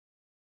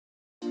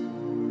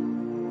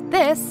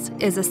This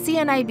is a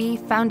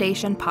CNIB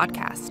Foundation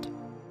podcast.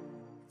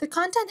 The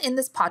content in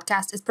this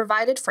podcast is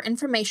provided for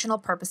informational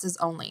purposes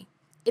only.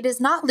 It is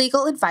not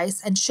legal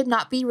advice and should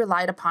not be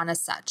relied upon as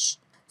such.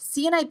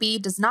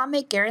 CNIB does not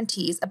make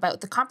guarantees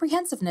about the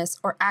comprehensiveness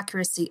or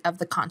accuracy of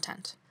the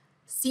content.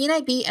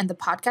 CNIB and the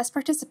podcast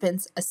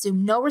participants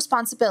assume no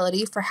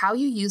responsibility for how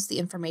you use the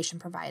information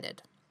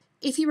provided.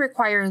 If you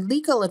require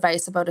legal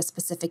advice about a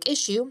specific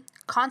issue,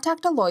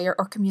 contact a lawyer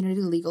or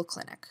community legal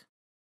clinic.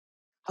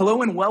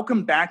 Hello and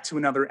welcome back to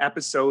another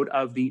episode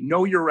of the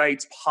Know Your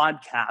Rights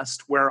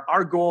podcast, where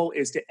our goal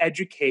is to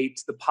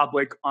educate the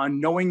public on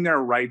knowing their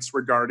rights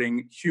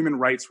regarding human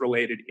rights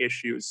related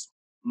issues.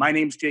 My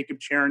name's Jacob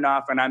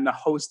Charendoff, and I'm the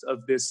host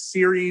of this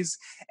series.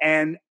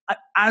 And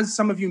as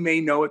some of you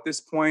may know at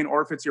this point,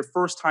 or if it's your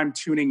first time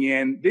tuning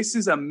in, this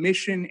is a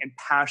mission and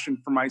passion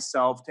for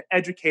myself to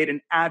educate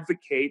and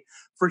advocate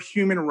for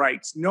human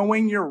rights,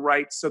 knowing your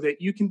rights so that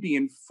you can be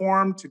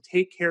informed to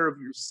take care of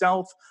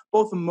yourself,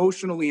 both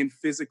emotionally and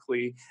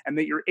physically, and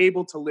that you're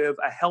able to live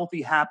a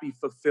healthy, happy,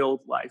 fulfilled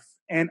life.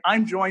 And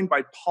I'm joined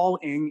by Paul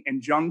Ng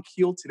and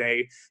Jonquille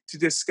today to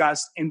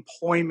discuss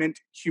employment,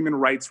 human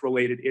rights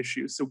related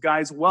issues. So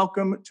guys,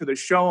 welcome to the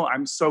show.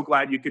 I'm so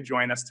glad you could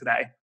join us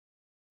today.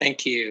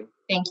 Thank you.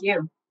 Thank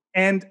you.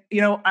 And,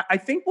 I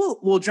think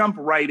we'll jump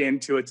right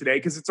into it today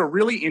because it's a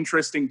really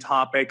interesting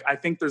topic. I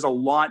think there's a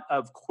lot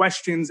of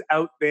questions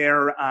out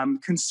there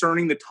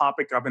concerning the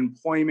topic of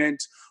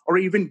employment or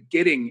even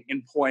getting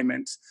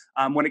employment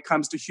when it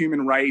comes to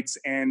human rights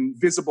and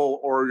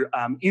visible or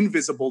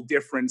invisible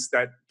difference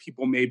that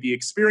people may be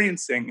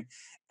experiencing.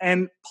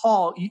 And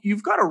Paul,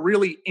 you've got a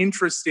really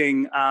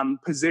interesting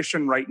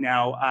position right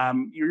now.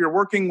 You're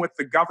working with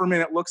the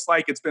government. It looks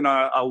like it's been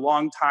a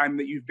long time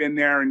that you've been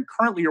there. And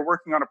currently you're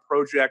working on a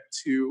project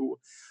to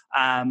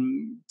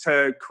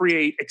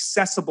create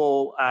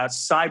accessible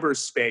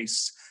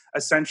cyberspace,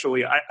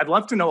 essentially. I'd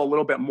love to know a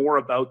little bit more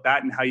about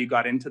that and how you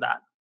got into that.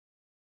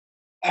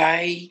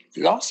 I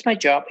lost my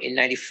job in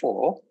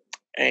 1994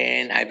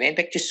 and I went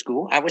back to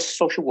school. I was a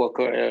social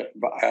worker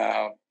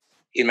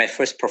in my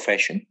first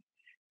profession.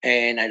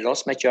 And I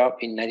lost my job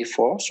in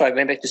 1994. So I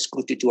went back to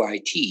school to do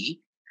IT.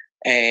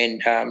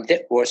 And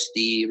that was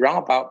the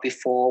roundabout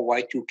before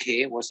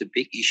Y2K was a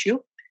big issue.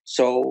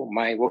 So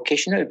my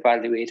vocational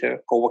evaluator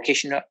or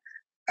vocational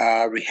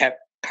rehab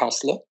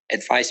counselor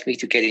advised me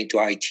to get into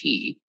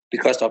IT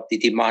because of the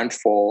demand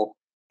for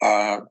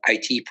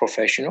IT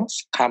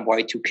professionals come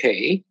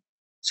Y2K.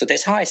 So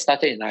that's how I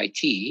started in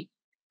IT.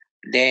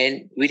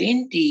 Then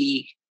within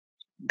the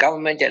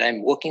government that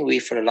I'm working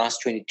with for the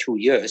last 22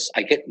 years,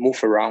 I get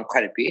moved around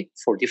quite a bit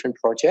for different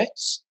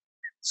projects.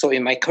 So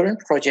in my current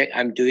project,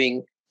 I'm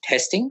doing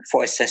testing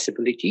for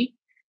accessibility.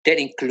 That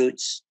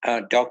includes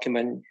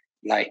document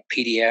like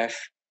PDF,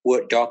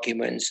 Word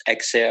documents,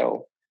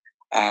 Excel,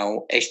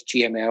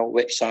 HTML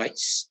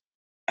websites.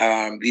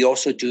 We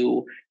also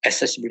do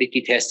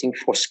accessibility testing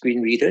for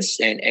screen readers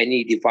and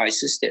any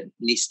devices that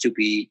needs to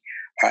be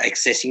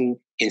accessing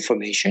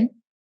information.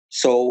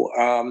 So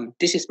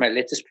this is my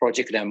latest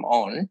project that I'm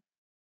on,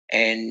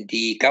 and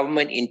the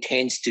government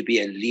intends to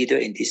be a leader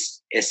in this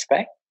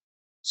aspect.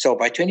 So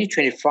by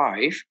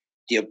 2025,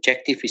 the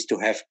objective is to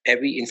have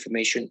every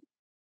information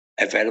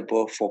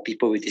available for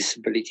people with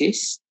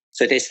disabilities.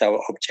 So that's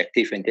our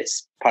objective, and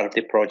that's part of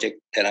the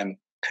project that I'm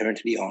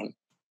currently on.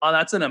 Oh,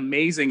 that's an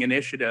amazing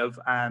initiative.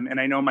 And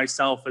I know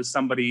myself as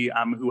somebody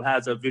who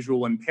has a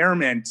visual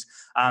impairment,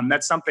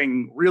 that's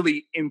something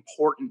really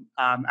important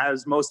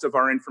as most of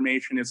our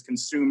information is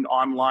consumed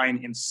online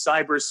in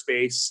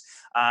cyberspace.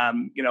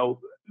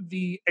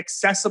 The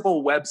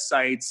accessible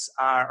websites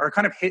are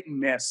kind of hit and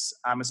miss,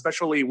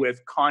 especially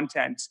with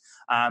content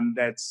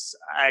that's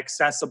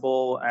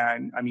accessible.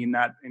 And I mean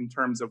that in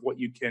terms of what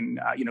you can,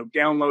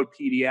 download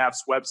PDFs,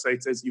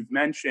 websites, as you've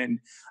mentioned.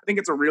 I think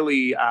it's a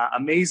really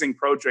amazing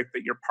project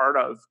that you're part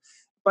of.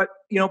 But,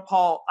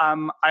 Paul,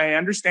 I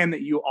understand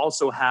that you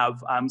also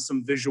have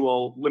some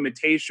visual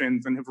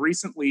limitations and have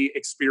recently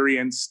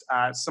experienced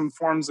some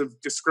forms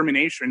of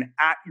discrimination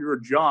at your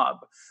job.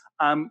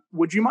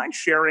 Would you mind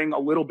sharing a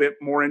little bit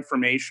more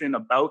information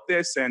about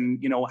this and,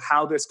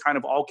 how this kind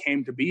of all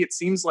came to be? It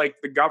seems like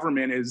the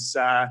government is,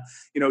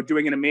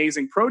 doing an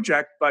amazing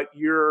project, but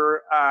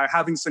you're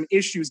having some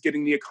issues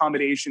getting the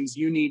accommodations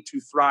you need to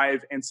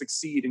thrive and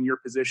succeed in your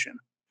position.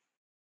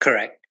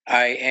 Correct.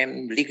 I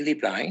am legally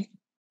blind.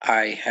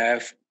 I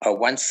have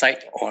one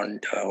sight on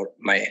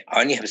I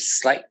only have a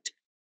slight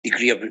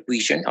degree of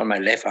vision on my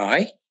left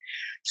eye.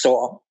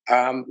 So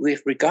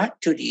with regard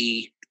to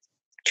the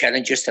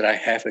challenges that I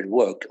have at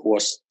work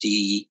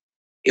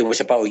it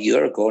was about a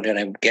year ago that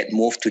I get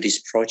moved to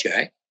this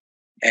project.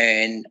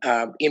 And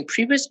in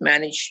previous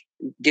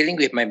dealing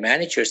with my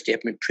managers, they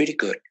have been pretty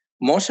good.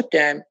 Most of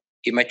them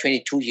in my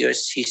 22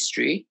 years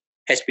history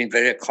has been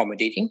very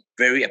accommodating,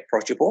 very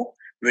approachable,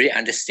 very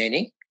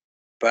understanding.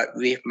 But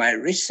with my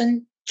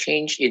recent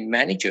change in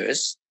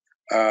managers,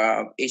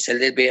 it's a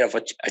little bit of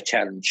a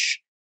challenge.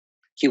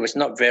 He was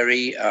not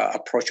very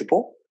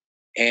approachable,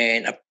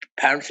 and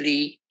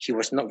apparently he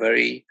was not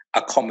very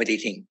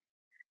accommodating.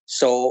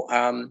 So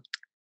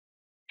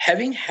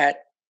having had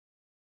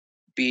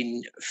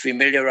been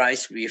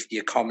familiarized with the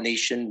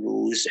accommodation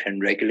rules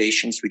and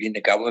regulations within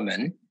the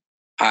government,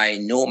 I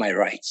know my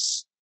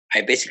rights.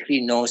 I basically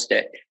know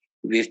that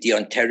with the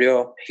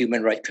Ontario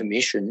Human Rights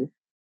Commission,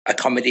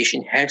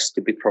 accommodation has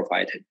to be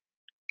provided.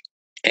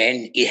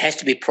 And it has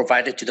to be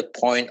provided to the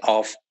point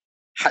of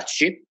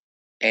hardship.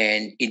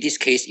 And in this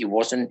case, it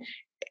wasn't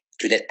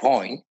to that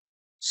point.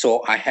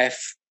 So I have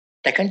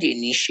taken the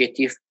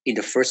initiative in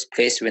the first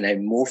place when I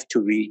moved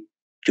to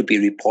be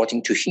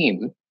reporting to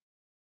him.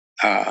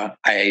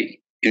 I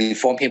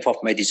informed him of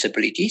my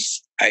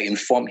disabilities. I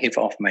informed him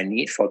of my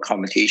need for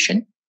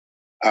accommodation.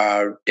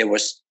 There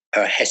was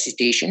a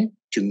hesitation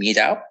to meet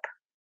up.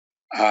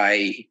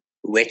 I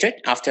waited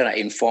after I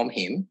informed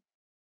him,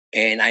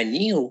 and I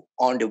knew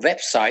on the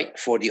website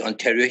for the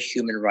Ontario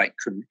Human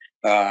Rights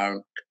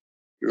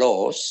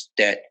laws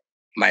that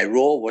my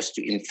role was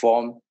to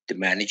inform the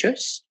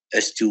managers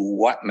as to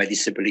what my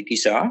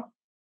disabilities are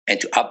and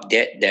to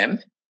update them,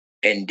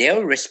 and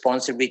their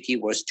responsibility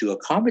was to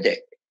accommodate.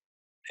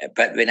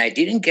 But when I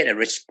didn't get a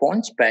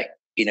response back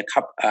in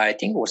I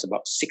think it was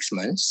about 6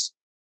 months,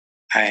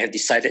 I have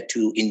decided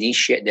to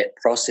initiate that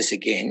process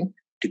again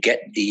to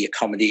get the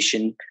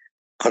accommodation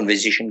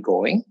conversation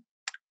going.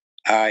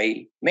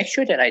 I make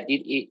sure that I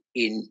did it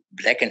in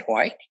black and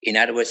white. In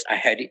other words, I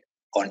had it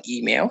on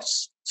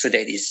emails, so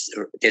that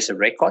there's a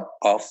record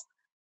of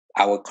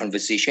our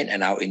conversation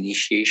and our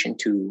initiation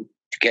to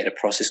get the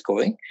process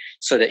going,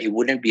 so that it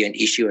wouldn't be an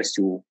issue as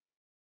to,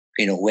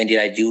 when did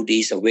I do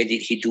this or when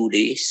did he do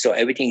this? So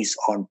everything is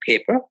on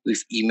paper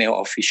with email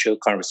official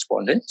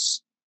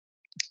correspondence.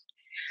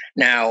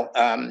 Now,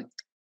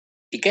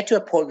 it get to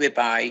a point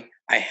whereby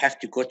I have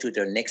to go to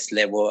the next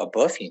level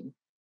above him,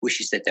 which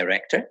is the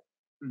director,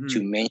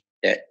 to mention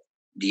that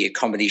the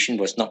accommodation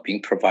was not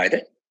being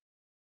provided.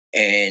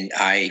 And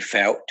I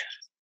felt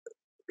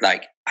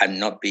like I'm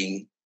not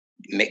being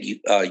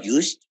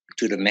used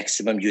to the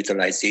maximum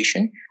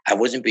utilization. I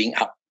wasn't being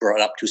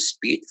brought up to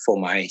speed for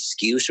my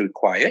skills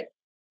required.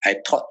 I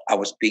thought I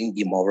was being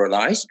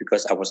demoralized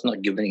because I was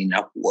not given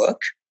enough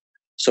work.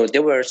 So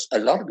there was a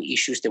lot of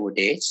issues that were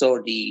there.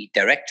 So the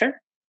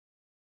director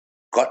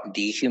got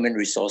the human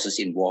resources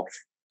involved.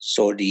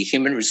 So the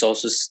human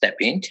resources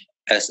stepped in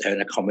as an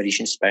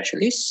accommodation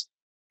specialist.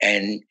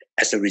 And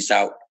as a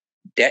result,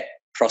 that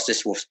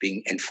process was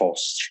being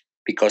enforced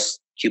because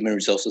human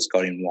resources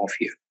got involved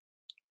here.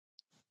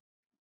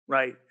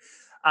 Right.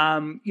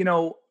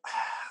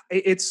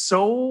 It's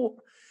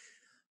so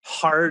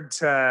hard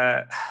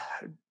to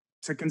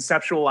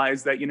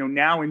conceptualize that,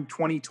 now in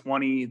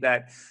 2020,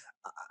 that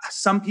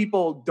some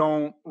people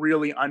don't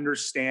really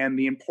understand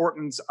the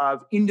importance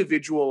of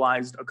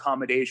individualized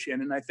accommodation.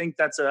 And I think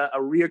that's a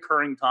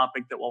reoccurring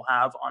topic that we'll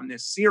have on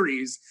this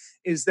series,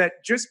 is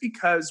that just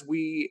because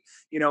we,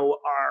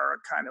 are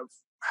kind of,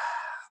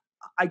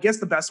 I guess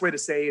the best way to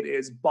say it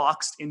is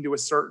boxed into a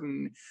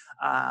certain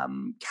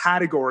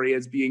category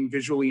as being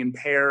visually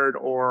impaired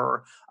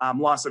or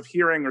loss of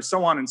hearing or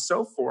so on and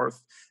so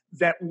forth,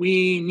 that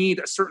we need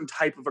a certain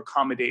type of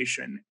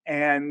accommodation.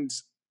 And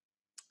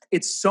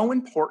it's so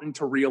important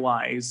to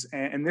realize,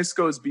 and this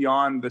goes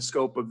beyond the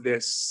scope of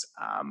this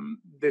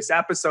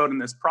episode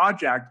and this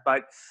project,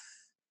 but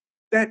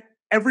that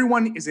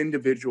everyone is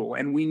individual,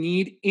 and we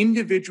need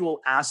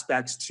individual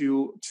aspects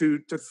to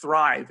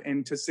thrive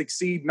and to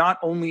succeed, not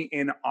only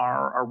in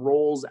our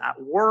roles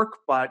at work,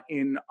 but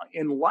in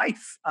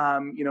life.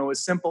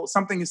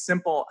 Something as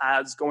simple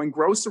as going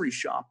grocery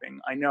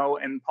shopping. I know,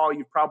 and Paul,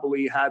 you've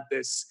probably had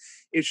this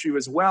issue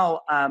as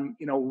well.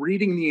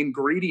 Reading the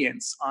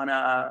ingredients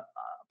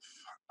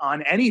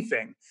on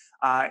anything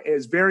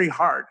is very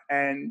hard,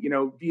 and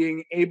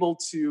being able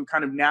to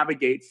kind of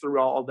navigate through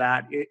all of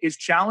that is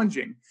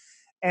challenging.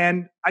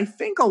 And I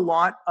think a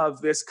lot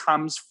of this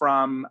comes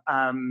from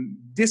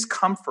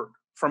discomfort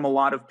from a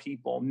lot of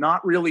people,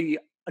 not really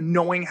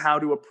knowing how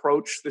to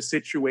approach the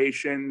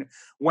situation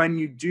when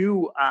you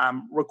do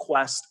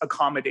request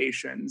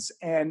accommodations.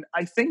 And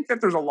I think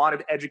that there's a lot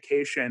of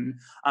education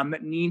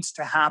that needs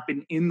to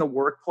happen in the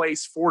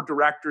workplace for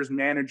directors,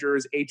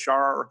 managers,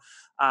 HR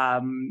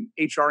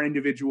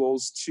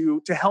individuals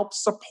to help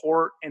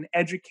support and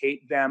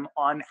educate them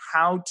on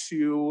how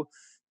to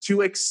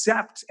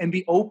accept and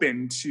be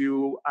open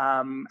to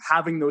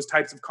having those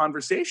types of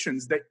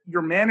conversations that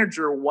your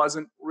manager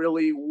wasn't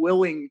really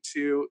willing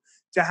to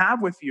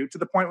have with you, to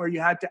the point where you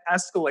had to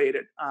escalate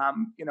it,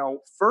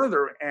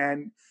 further.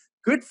 And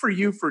good for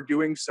you for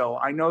doing so.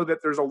 I know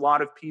that there's a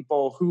lot of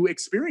people who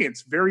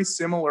experience very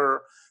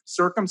similar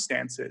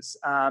circumstances,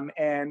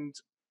 and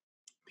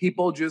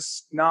people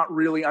just not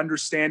really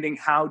understanding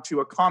how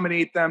to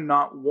accommodate them,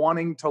 not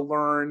wanting to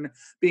learn,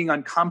 being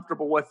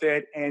uncomfortable with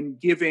it, and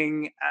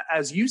giving,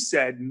 as you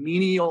said,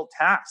 menial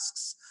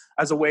tasks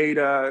as a way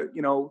to,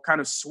 kind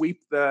of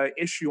sweep the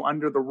issue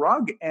under the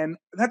rug. And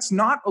that's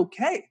not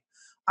okay.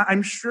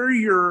 I'm sure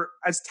you're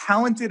as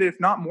talented,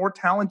 if not more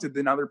talented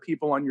than other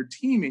people on your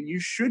team, and you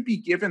should be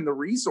given the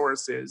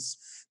resources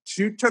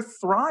to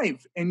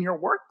thrive in your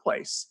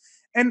workplace.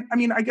 And I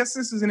mean, I guess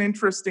this is an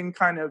interesting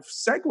kind of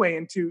segue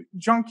into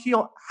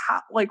Jonquille.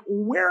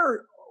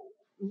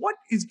 What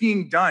is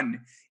being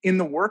done in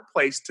the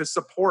workplace to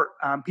support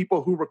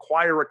people who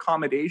require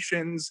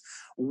accommodations?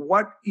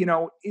 What's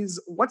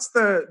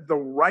the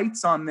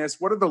rights on this?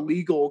 What are the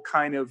legal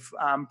kind of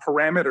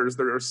parameters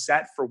that are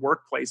set for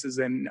workplaces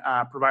in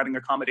providing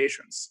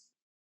accommodations?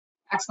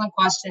 Excellent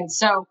question.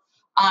 So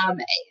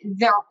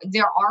there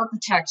are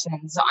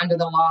protections under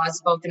the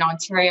laws, both in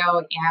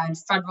Ontario and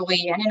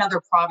federally and in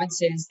other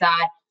provinces,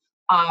 that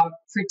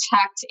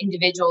protect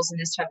individuals in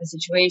this type of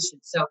situation.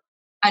 So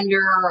in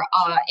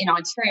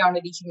Ontario, under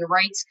the Human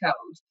Rights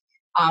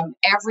Code,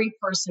 every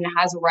person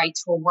has a right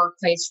to a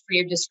workplace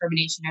free of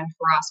discrimination and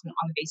harassment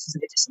on the basis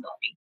of a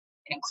disability,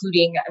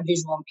 including a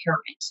visual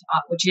impairment,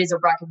 which is a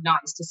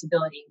recognized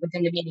disability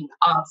within the meaning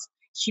of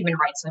human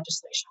rights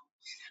legislation.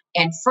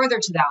 And further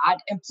to that,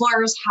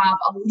 employers have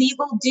a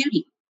legal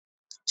duty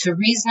to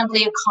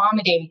reasonably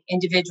accommodate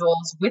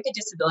individuals with a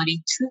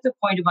disability to the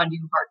point of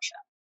undue hardship.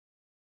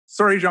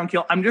 Sorry,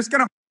 Jonquille, I'm just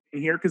going to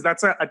here because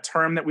that's a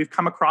term that we've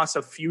come across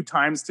a few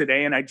times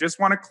today, and I just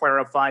want to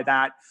clarify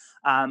that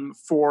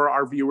for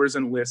our viewers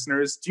and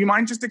listeners. Do you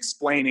mind just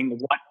explaining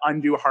what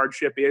undue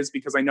hardship is?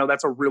 Because I know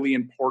that's a really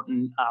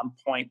important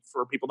point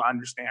for people to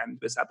understand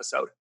this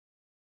episode.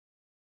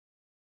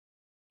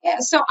 Yeah,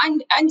 so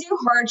undue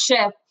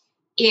hardship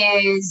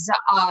is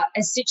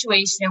a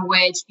situation in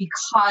which,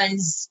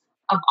 because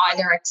of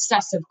either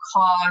excessive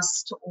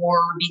cost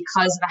or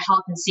because of a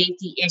health and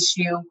safety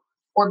issue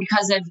or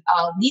because of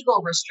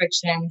legal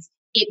restrictions,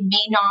 it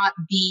may not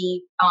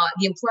be,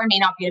 the employer may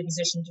not be in a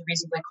position to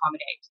reasonably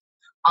accommodate.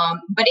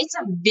 But it's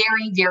a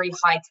very, very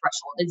high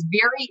threshold. It's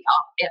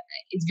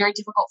very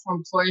difficult for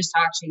employers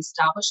to actually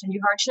establish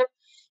undue hardship,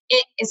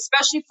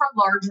 especially for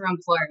larger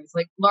employers,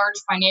 like large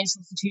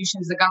financial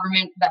institutions, the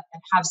government that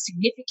have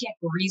significant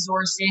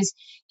resources.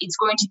 It's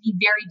going to be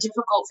very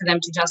difficult for them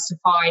to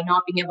justify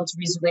not being able to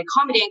reasonably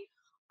accommodate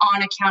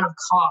on account of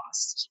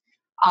cost.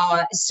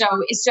 So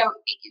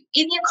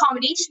in the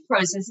accommodation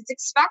process, it's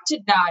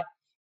expected that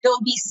there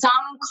will be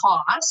some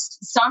cost,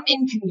 some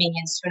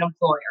inconvenience to an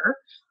employer,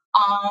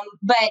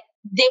 but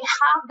they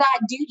have that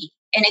duty.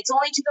 And it's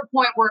only to the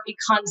point where it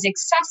becomes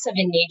excessive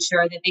in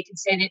nature that they can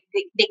say that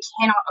they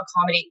cannot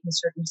accommodate in the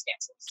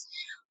circumstances.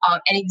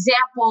 An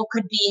example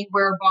could be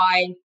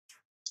whereby,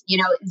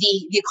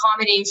 the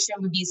accommodation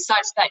would be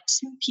such that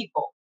two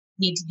people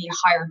need to be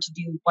hired to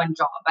do one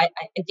job. I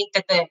think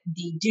that the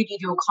duty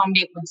to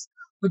accommodate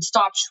would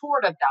stop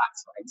short of that,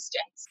 for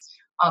instance.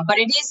 But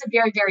it is a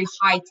very, very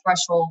high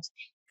threshold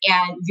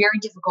and very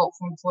difficult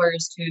for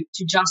employers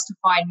to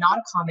justify not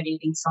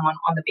accommodating someone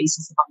on the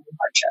basis of undue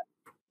hardship.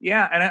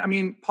 Yeah, and I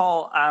mean,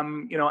 Paul,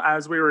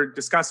 as we were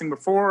discussing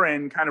before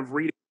and kind of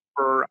reading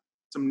for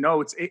some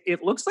notes,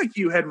 it looks like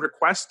you had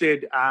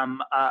requested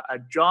a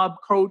job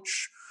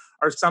coach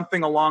or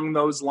something along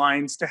those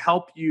lines to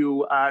help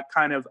you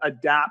kind of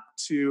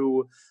adapt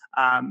to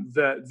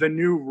the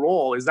new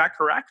role. Is that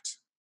correct?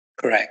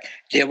 Correct.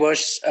 There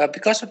was,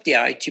 because of the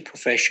IT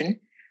profession,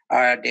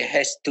 there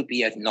has to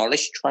be a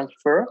knowledge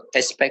transfer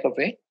aspect of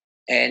it.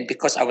 And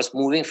because I was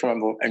moving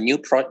from a new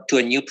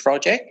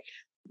project,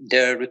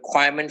 the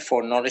requirement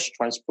for knowledge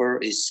transfer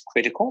is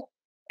critical.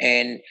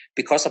 And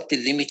because of the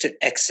limited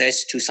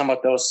access to some of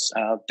those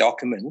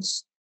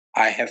documents,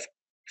 I have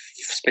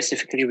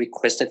specifically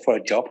requested for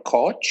a job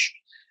coach.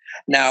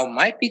 Now,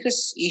 my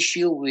biggest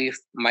issue with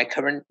my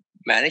current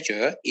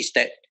manager is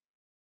that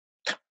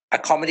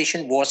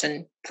accommodation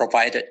wasn't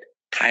provided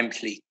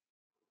timely.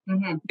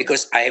 Mm-hmm.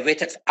 Because I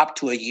waited up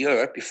to a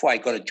year before I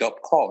got a job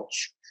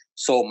coach.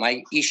 So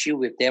my issue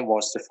with them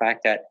was the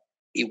fact that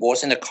it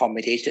wasn't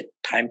accommodated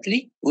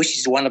timely, which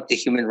is one of the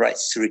human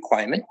rights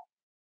requirement.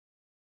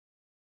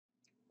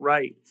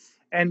 Right.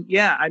 And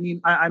yeah, I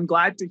mean, I'm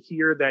glad to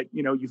hear that,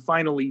 you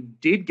finally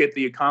did get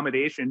the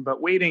accommodation,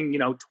 but waiting,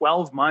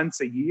 12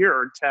 months, a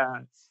year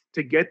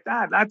to get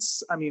that,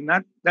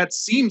 that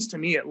seems to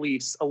me at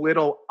least a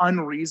little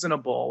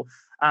unreasonable.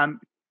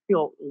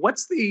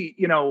 What's the,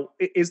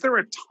 is there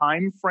a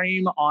time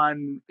frame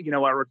on,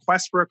 a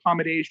request for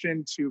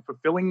accommodation to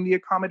fulfilling the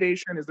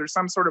accommodation? Is there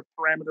some sort of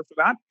parameter for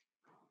that?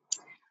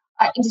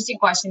 Interesting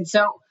question.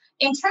 So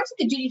in terms of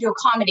the duty to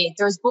accommodate,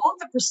 there's both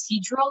a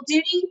procedural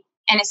duty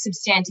and a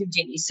substantive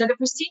duty. So the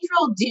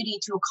procedural duty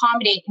to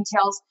accommodate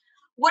entails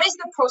what is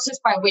the process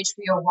by which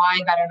we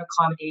arrive at an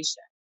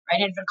accommodation, right?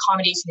 And if an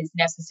accommodation is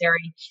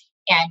necessary,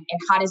 and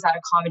how does that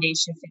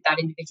accommodation fit that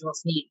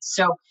individual's needs?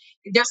 So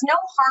there's no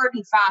hard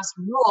and fast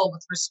rule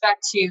with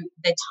respect to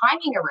the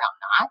timing around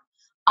that,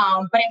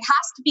 but it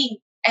has to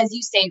be, as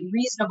you say,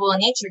 reasonable in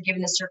nature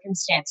given the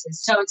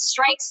circumstances. So it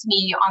strikes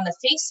me on the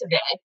face of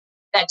it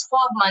that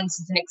 12 months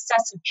is an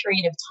excessive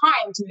period of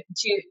time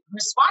to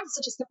respond to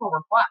such a simple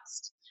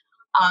request.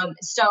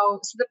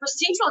 So the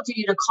procedural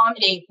duty to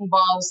accommodate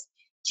involves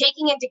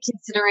taking into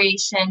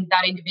consideration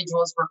that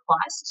individual's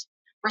request,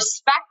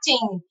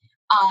 respecting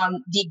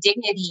the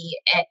dignity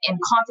and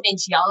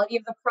confidentiality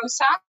of the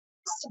process,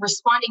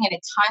 responding in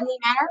a timely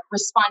manner,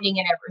 responding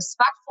in a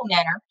respectful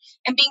manner,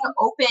 and being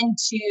open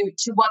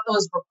to what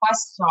those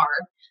requests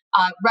are,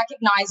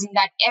 recognizing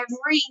that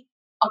every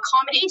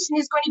accommodation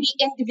is going to be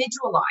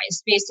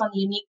individualized based on the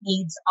unique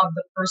needs of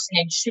the person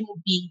and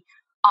shouldn't be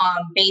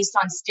based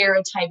on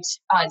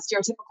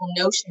stereotypical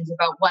notions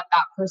about what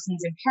that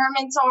person's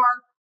impairments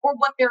are or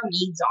what their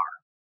needs are.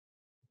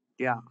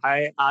 Yeah,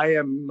 I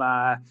am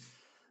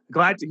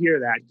glad to hear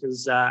that,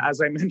 because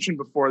as I mentioned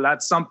before,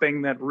 that's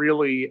something that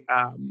really,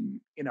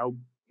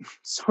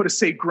 so to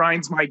say,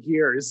 grinds my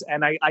gears.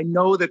 And I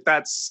know that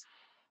that's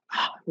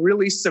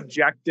really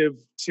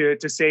subjective to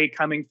say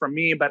coming from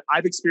me, but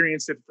I've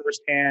experienced it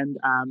firsthand.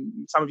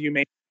 Some of you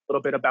may know a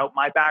little bit about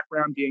my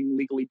background, being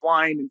legally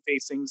blind and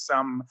facing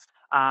some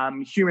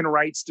human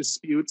rights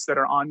disputes that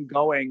are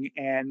ongoing.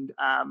 And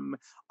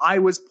I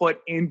was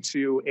put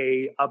into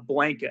a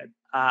blanket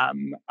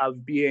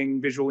of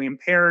being visually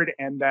impaired,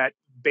 and that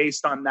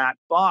based on that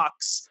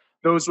box,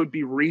 those would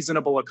be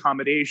reasonable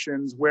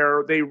accommodations,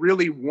 where they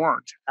really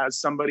weren't. As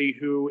somebody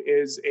who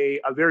is a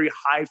very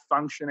high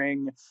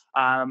functioning,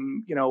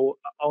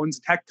 owns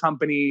a tech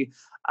company,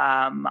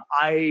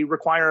 I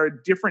require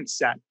a different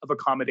set of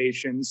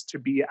accommodations to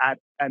be at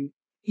an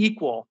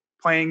equal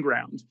playing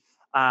ground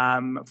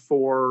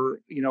for,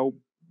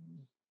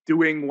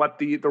 doing what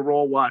the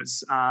role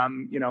was,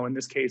 in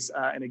this case,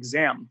 an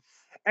exam.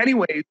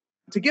 Anyway,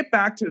 to get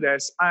back to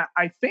this,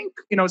 I think,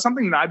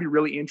 something that I'd be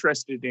really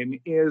interested in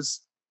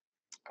is,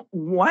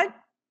 what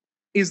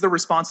is the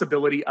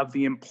responsibility of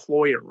the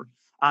employer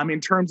in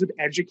terms of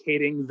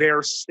educating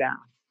their staff?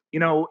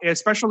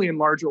 Especially in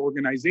larger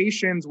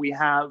organizations, we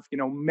have,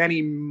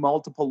 many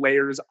multiple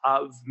layers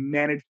of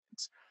management,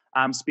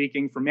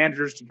 speaking from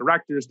managers to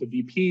directors to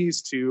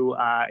VPs to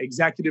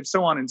executives,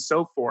 so on and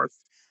so forth.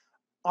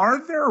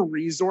 Are there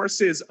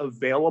resources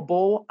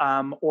available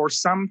or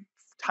some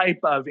type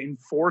of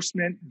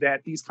enforcement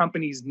that these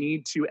companies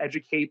need to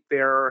educate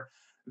their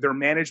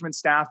management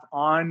staff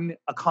on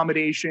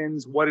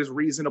accommodations, what is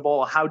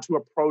reasonable, how to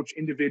approach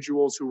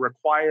individuals who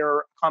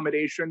require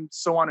accommodation,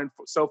 so on and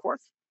so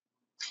forth?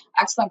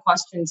 Excellent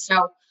question.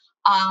 So,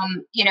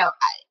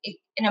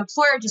 an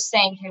employer just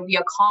saying, hey, we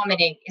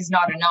accommodate is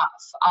not enough.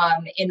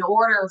 In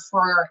order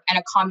for an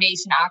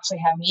accommodation to actually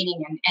have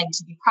meaning and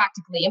to be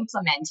practically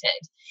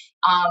implemented,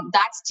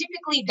 that's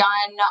typically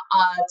done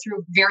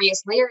through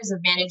various layers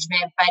of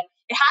management, but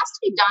it has to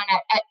be done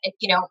at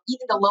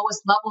even the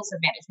lowest levels of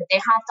management. They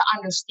have to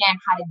understand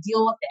how to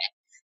deal with it.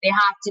 They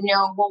have to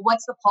know, well,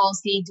 what's the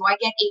policy? Do I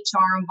get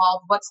HR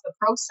involved? What's the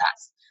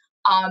process?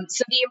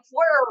 So the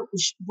employer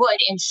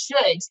would and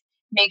should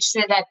make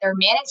sure that their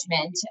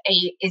management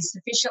is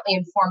sufficiently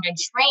informed and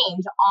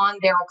trained on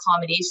their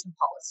accommodation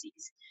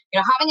policies.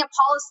 Having a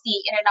policy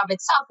in and of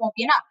itself won't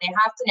be enough. They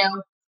have to know,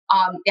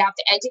 they have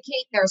to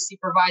educate their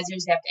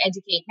supervisors, they have to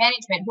educate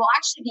management who will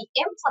actually be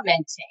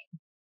implementing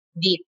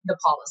the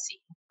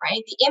policy,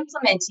 right?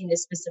 Implementing the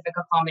specific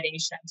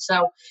accommodation.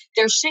 So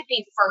there should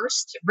be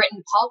first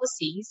written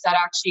policies that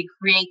actually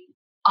create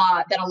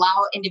that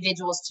allow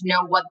individuals to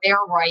know what their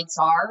rights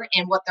are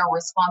and what their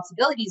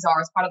responsibilities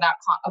are as part of that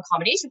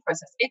accommodation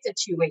process. It's a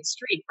two-way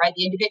street, right?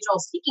 The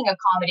individuals seeking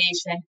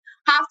accommodation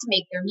have to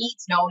make their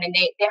needs known, and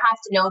they have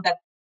to know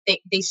that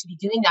they should be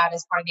doing that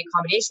as part of the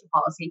accommodation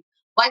policy.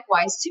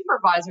 Likewise,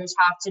 supervisors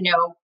have to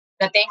know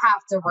that they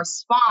have to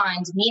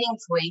respond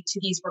meaningfully to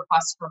these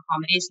requests for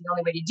accommodation. The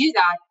only way to do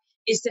that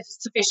is to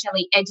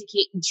sufficiently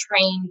educate and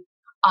train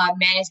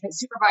management,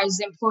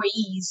 supervisors,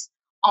 employees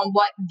on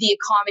what the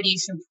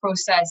accommodation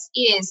process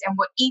is and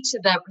what each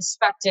of the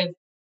respective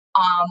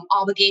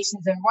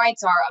obligations and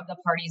rights are of the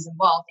parties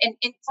involved. And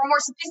for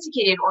more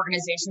sophisticated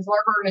organizations,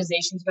 larger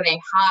organizations where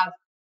they have,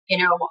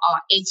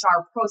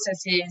 HR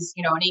processes,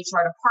 an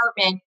HR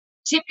department,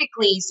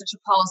 typically such a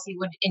policy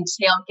would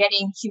entail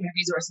getting human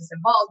resources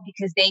involved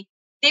because they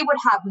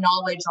would have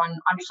knowledge on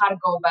how to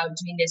go about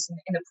doing this in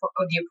the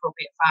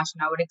appropriate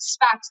fashion. I would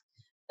expect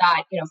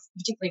that,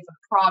 particularly for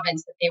the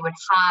province, that they would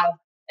have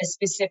a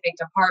specific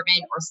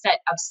department or set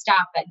of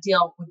staff that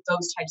deal with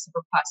those types of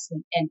requests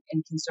and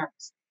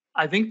concerns.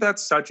 I think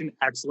that's such an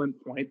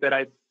excellent point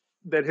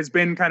that has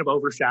been kind of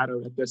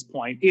overshadowed at this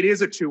point. It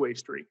is a two-way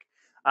street.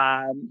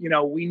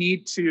 We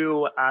need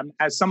to,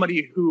 as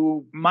somebody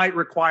who might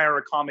require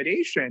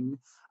accommodation,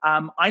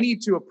 I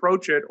need to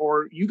approach it,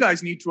 or you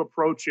guys need to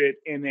approach it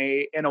in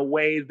a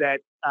way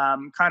that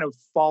kind of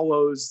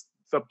follows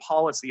the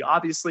policy.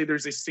 Obviously,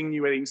 there's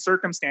extenuating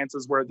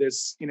circumstances where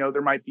this,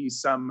 there might be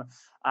some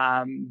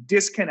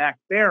disconnect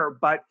there,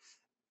 but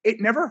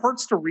it never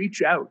hurts to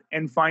reach out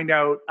and find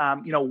out,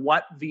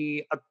 what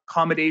the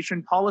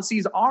accommodation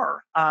policies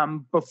are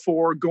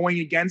before going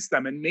against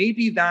them. And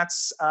maybe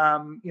that's,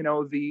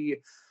 the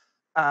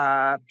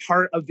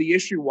part of the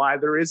issue why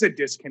there is a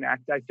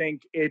disconnect. I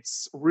think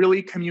it's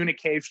really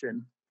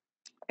communication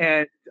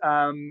and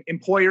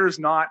employers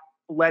not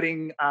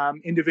letting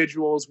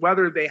individuals,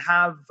 whether they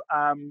have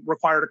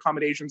required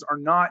accommodations or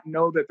not,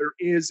 know that there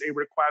is a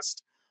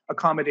request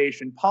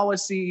accommodation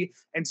policy,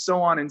 and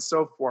so on and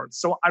so forth.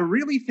 So I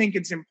really think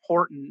it's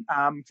important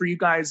for you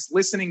guys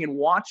listening and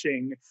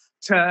watching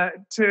to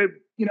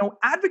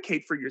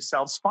advocate for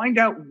yourselves, find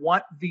out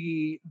what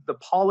the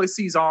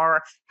policies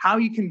are, how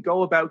you can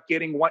go about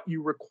getting what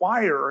you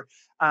require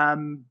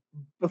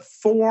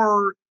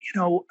before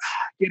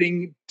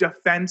getting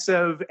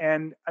defensive.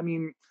 And I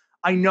mean,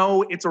 I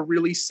know it's a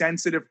really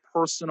sensitive,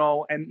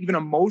 personal, and even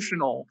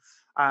emotional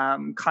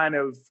kind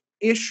of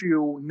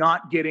issue,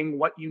 not getting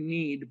what you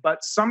need,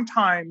 but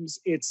sometimes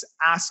it's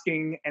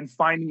asking and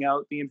finding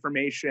out the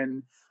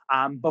information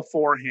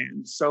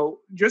beforehand. So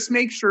just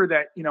make sure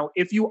that,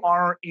 if you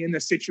are in a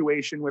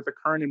situation with a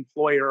current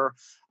employer,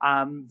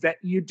 that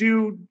you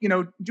do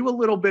a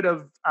little bit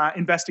of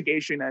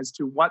investigation as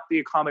to what the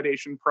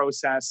accommodation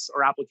process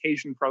or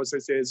application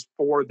process is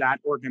for that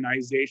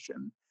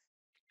organization.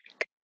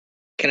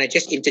 Can I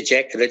just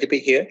interject a little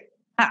bit here?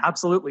 Yeah,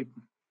 absolutely.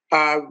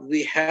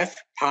 We have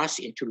passed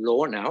into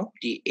law now,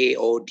 the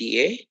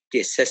AODA, the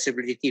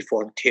Accessibility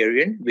for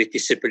Ontarian with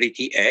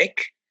Disability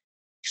Act.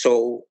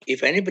 So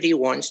if anybody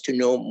wants to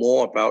know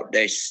more about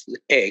this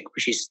act,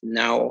 which is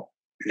now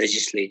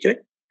legislated,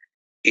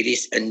 it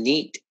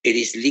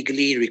is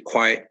legally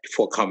required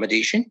for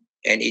accommodation.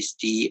 And it's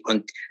the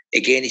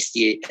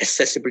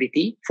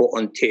Accessibility for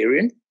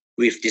Ontarian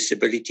with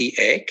Disability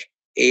Act,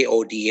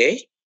 AODA.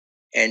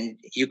 And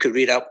you could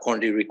read up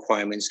on the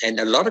requirements. And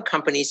a lot of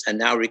companies are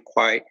now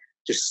required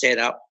to set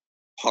up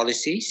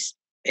policies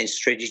and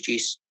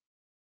strategies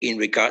in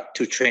regard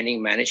to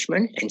training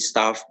management and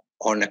staff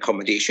on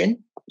accommodation,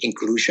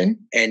 inclusion,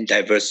 and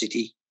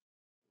diversity.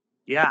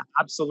 Yeah,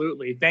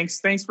 absolutely.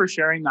 Thanks for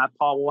sharing that,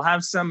 Paul. We'll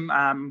have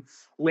some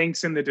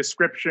links in the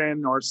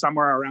description or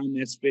somewhere around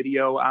this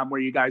video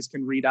where you guys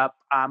can read up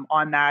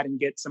on that and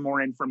get some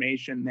more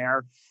information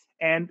there.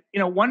 And,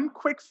 one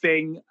quick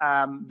thing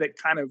that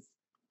kind of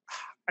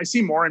I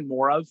see more and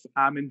more of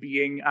in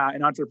being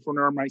an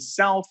entrepreneur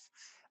myself,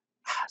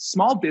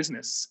 small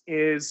business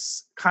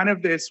is kind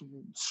of this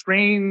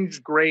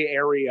strange gray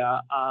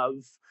area of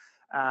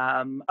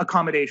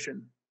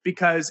accommodation,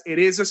 because it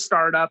is a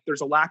startup.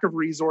 There's a lack of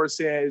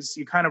resources.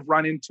 You kind of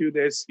run into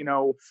this,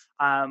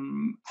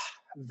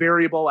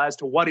 variable as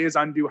to what is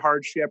undue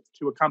hardship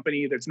to a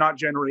company that's not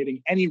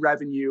generating any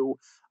revenue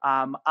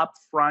up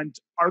front.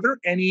 Are there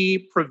any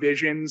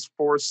provisions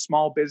for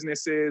small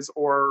businesses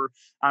or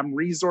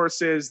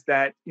resources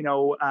that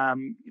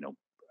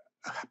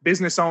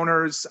business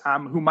owners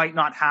who might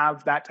not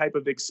have that type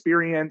of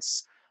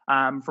experience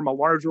from a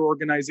larger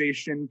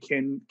organization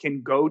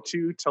can go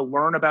to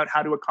learn about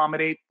how to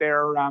accommodate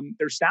their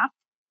staff?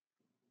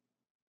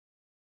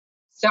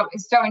 So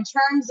in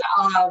terms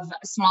of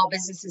small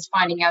businesses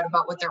finding out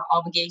about what their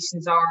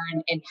obligations are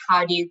and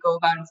how do you go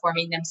about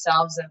informing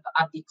themselves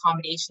of the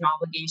accommodation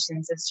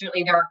obligations, and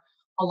certainly there are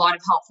a lot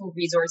of helpful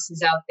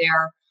resources out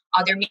there.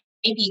 There may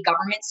be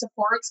government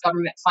supports,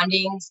 government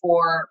funding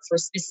for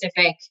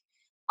specific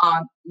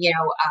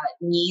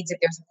needs. If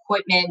there's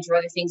equipment or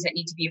other things that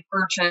need to be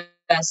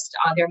purchased,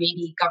 there may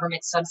be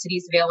government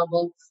subsidies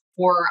available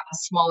for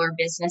smaller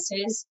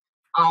businesses.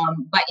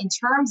 But in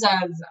terms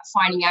of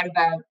finding out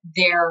about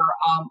their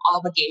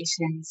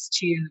obligations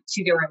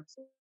to their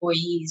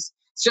employees,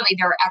 certainly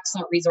there are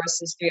excellent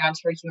resources through the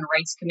Ontario Human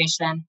Rights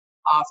Commission.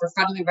 For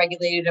federally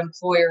regulated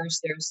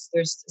employers,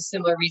 there's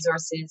similar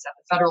resources at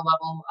the federal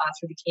level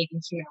through the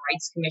Canadian Human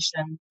Rights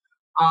Commission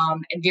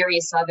and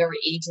various other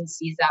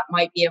agencies that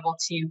might be able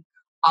to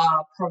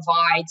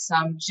provide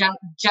some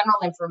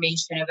general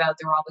information about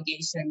their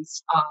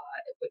obligations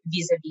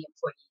vis-a-vis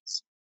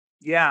employees.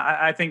 Yeah,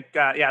 I think,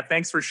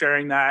 thanks for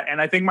sharing that. And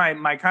I think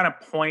my kind of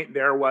point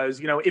there was,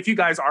 if you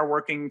guys are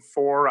working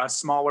for a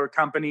smaller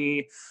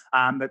company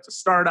that's a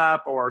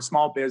startup or a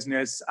small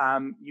business,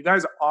 you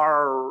guys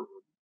are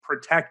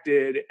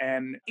protected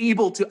and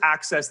able to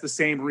access the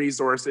same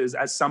resources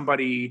as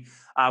somebody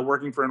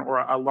working for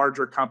a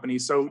larger company.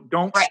 So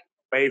don't shy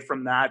away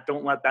from that.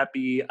 Don't let that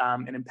be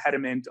an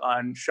impediment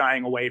on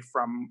shying away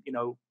from,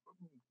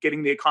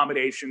 getting the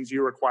accommodations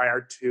you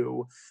require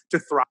to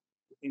thrive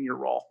in your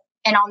role.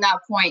 And on that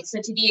point, so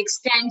to the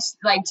extent,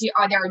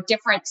 are there a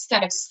different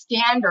set of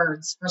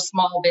standards for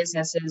small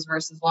businesses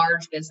versus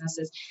large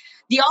businesses?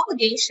 The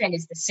obligation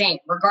is the same,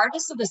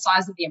 regardless of the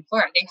size of the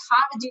employer. They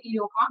have a duty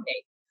to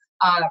accommodate,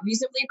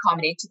 reasonably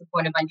accommodate to the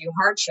point of undue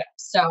hardship.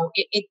 So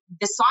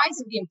the size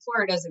of the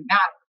employer doesn't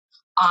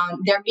matter.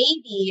 There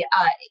may be,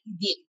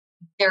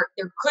 there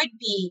could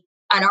be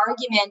an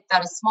argument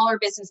that a smaller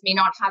business may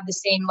not have the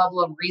same level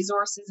of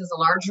resources as a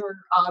larger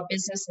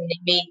business, and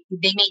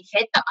they may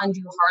hit the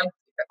undue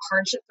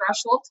hardship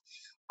threshold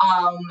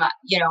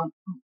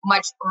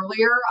much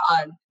earlier.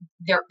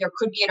 There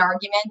could be an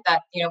argument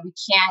that we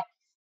can't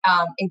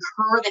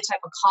incur the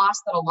type of cost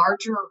that a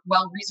larger,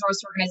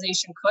 well-resourced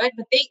organization could,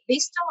 but they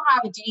still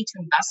have a duty to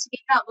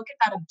investigate that, look at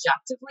that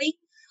objectively,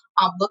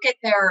 look at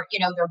their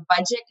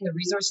budget and the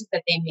resources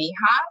that they may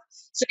have.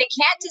 So they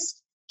can't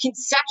just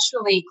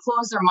conceptually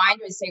close their mind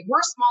and say,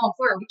 we're a small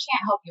employer, we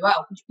can't help you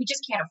out, we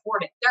just can't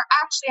afford it. There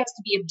actually has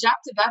to be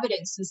objective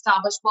evidence to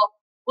establish, well,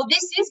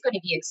 this is going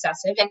to be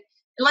excessive. And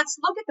And let's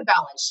look at the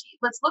balance sheet.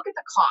 Let's look at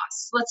the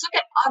costs. Let's look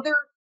at other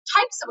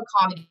types of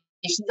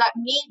accommodations that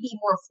may be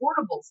more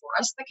affordable for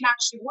us that can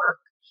actually work.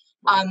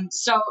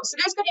 So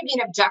there's going to be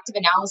an objective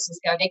analysis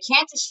there. They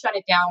can't just shut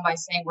it down by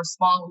saying we're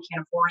small, we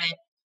can't afford it.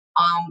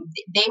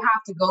 They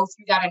have to go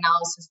through that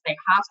analysis. They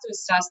have to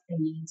assess the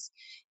needs.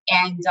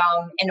 And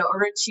in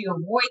order to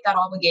avoid that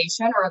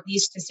obligation, or at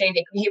least to say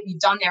that we've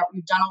done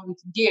all we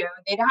can do,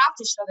 they'd have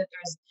to show that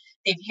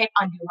they've hit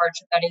undue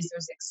hardship. That is,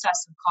 there's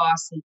excessive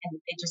costs, and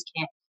they just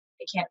can't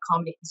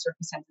accommodate in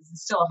circumstances.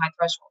 It's still a high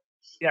threshold.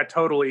 Yeah,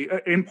 totally.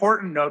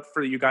 Important note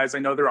for you guys. I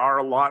know there are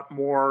a lot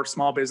more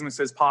small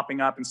businesses popping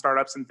up and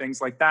startups and things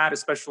like that,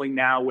 especially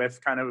now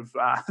with kind of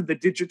the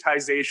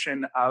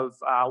digitization of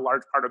a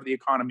large part of the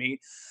economy.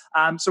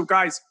 So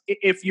guys,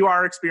 if you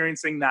are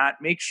experiencing that,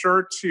 make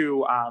sure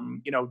to,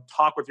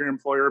 talk with your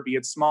employer, be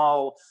it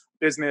small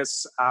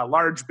business,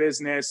 large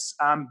business,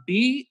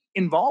 be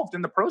involved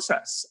in the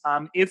process.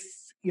 If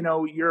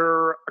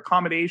your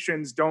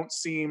accommodations don't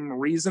seem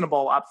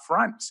reasonable up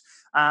front,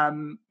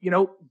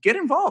 get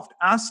involved.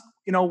 Ask,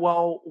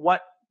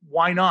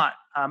 why not?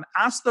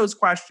 Ask those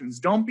questions.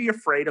 Don't be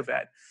afraid of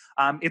it.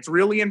 It's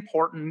really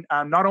important,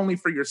 not only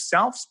for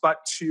yourselves,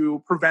 but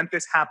to prevent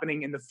this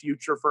happening in the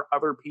future for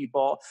other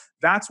people.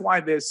 That's why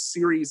this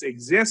series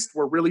exists.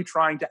 We're really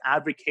trying to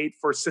advocate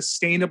for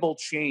sustainable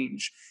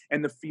change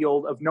in the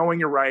field of knowing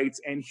your rights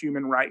and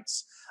human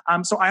rights.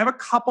 So I have a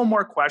couple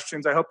more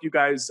questions. I hope you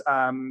guys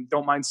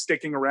don't mind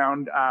sticking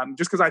around,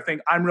 just because I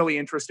think I'm really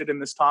interested in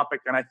this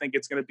topic, and I think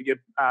it's going to be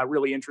a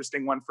really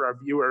interesting one for our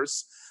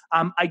viewers.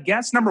 I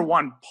guess number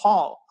one,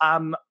 Paul,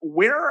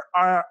 where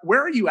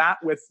are you at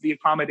with the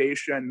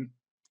accommodation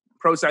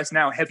process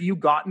now? Have you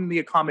gotten the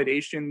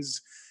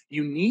accommodations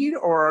you need,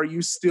 or are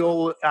you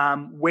still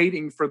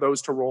waiting for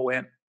those to roll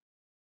in?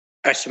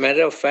 As a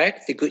matter of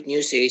fact, the good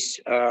news is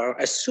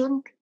as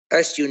soon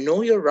as you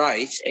know your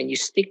rights and you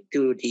stick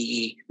to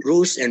the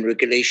rules and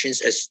regulations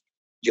as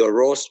your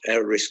roles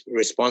and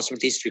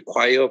responsibilities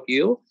require of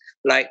you,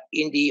 like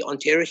in the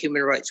Ontario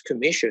Human Rights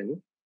Commission,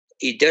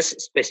 it does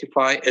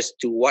specify as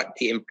to what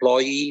the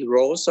employee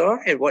roles are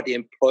and what the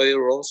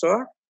employer roles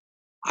are.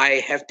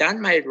 I have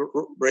done my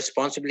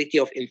responsibility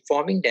of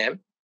informing them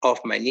of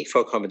my need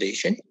for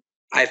accommodation.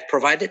 I've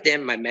provided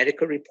them my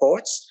medical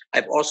reports.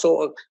 I've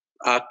also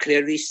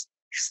clearly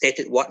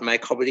stated what my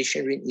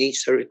accommodation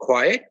needs are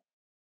required.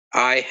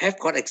 I have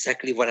got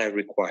exactly what I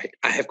required.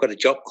 I have got a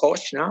job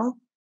coach now.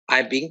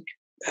 I'm being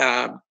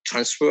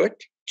transferred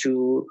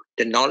to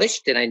the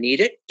knowledge that I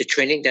needed, the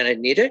training that I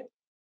needed.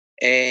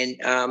 And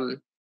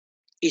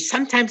it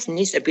sometimes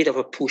needs a bit of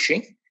a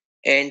pushing.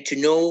 And to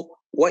know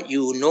what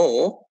you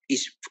know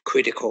is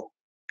critical.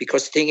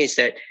 Because the thing is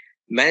that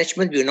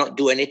management will not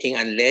do anything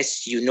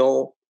unless they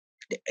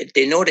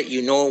know that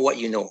you know what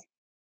you know.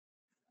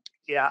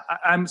 Yeah,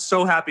 I'm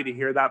so happy to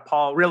hear that,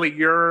 Paul. Really,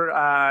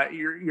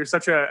 you're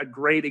such a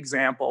great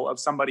example of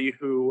somebody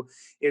who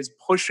is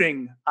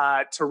pushing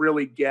to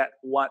really get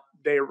what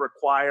they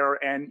require.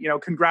 And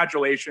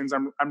congratulations!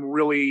 I'm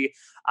really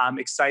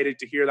excited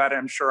to hear that.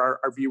 I'm sure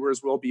our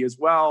viewers will be as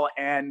well.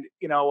 And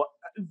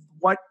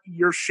what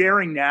you're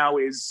sharing now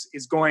is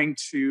going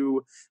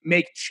to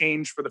make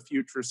change for the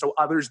future, so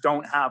others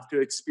don't have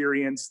to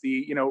experience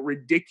the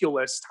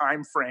ridiculous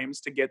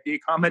timeframes to get the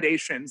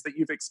accommodations that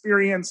you've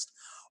experienced,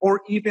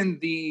 or even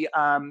the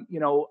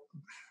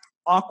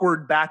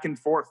awkward back and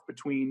forth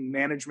between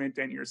management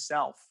and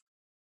yourself.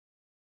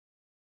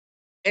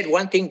 And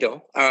one thing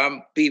though,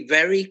 be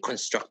very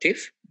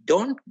constructive.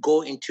 Don't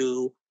go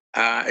into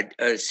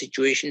a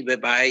situation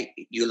whereby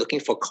you're looking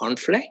for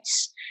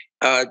conflicts.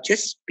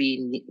 Just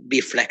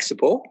be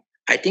flexible.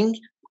 I think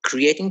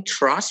creating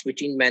trust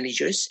between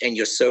managers and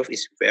yourself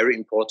is very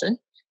important.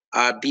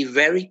 Be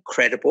very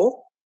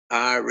credible,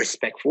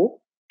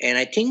 respectful. And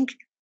I think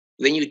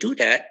when you do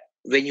that,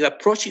 when you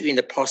approach it in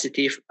a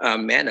positive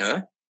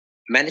manner,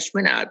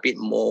 management are a bit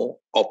more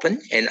open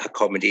and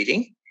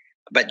accommodating,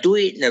 but do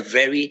it in a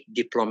very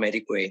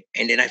diplomatic way.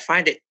 And then I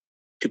find it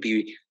to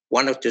be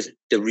one of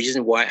the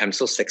reasons why I'm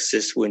so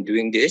successful in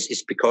doing this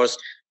is because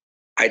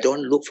I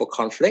don't look for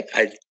conflict.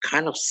 I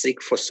kind of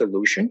seek for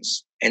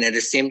solutions. And at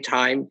the same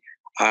time,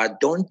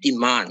 don't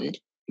demand,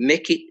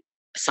 make it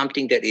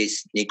something that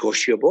is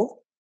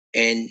negotiable,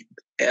 and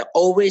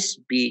always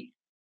be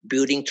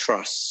building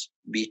trust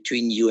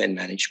between you and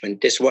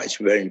management. That's what is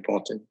very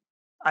important.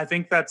 I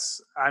think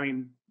that's,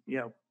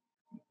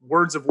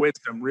 words of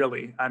wisdom,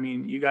 really.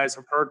 You guys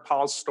have heard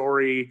Paul's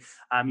story.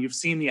 You've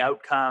seen the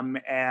outcome.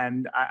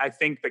 And I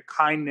think that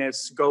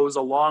kindness goes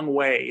a long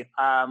way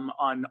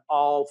on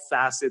all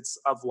facets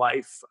of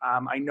life.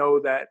 I know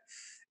that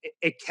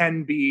it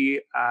can be,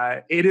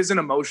 it is an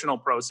emotional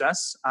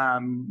process,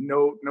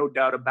 no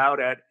doubt about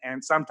it.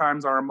 And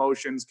sometimes our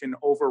emotions can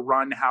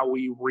overrun how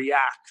we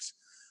react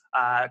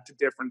to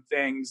different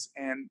things.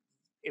 And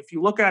if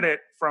you look at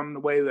it from the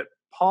way that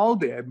Paul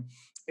did,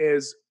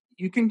 is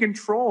you can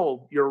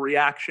control your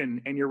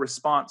reaction and your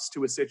response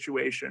to a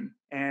situation.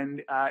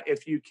 And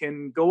if you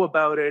can go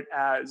about it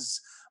as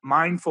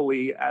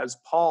mindfully as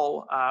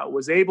Paul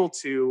was able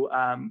to,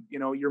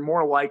 you're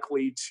more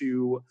likely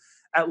to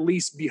at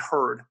least be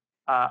heard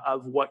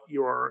of what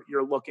you're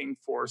looking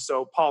for.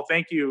 So, Paul,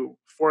 thank you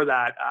for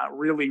that.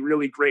 Really,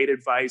 really great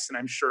advice, and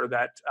I'm sure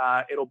that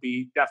it'll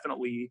be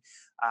definitely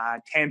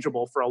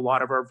tangible for a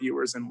lot of our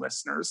viewers and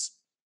listeners.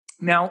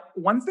 Now,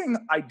 one thing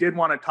I did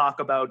want to talk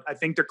about, I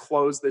think to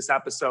close this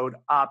episode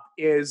up,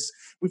 is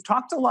we've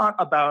talked a lot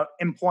about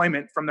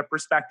employment from the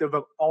perspective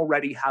of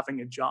already having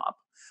a job.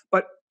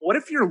 But what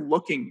if you're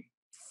looking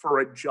for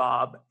a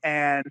job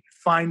and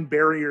find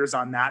barriers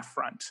on that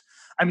front?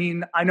 I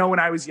mean, I know when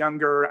I was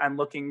younger and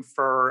looking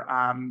for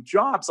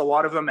jobs, a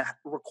lot of them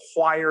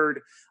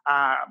required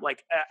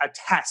like a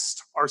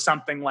test or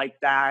something like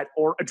that,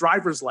 or a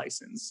driver's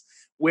license,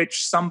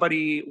 which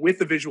somebody with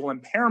a visual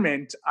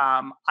impairment,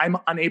 I'm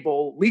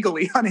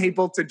legally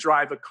unable to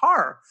drive a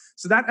car.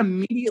 So that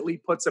immediately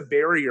puts a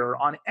barrier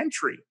on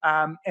entry.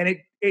 And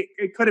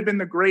it could have been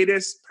the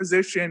greatest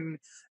position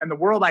in the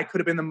world. I could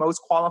have been the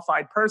most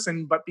qualified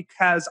person, but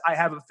because I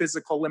have a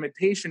physical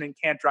limitation and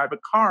can't drive a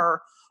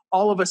car,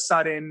 all of a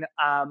sudden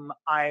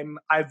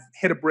I've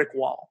hit a brick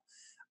wall.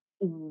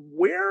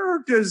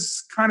 Where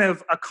does kind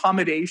of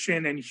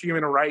accommodation and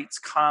human rights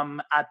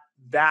come at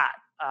that?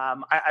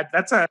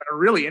 That's a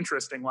really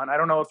interesting one. I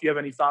don't know if you have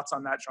any thoughts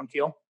on that,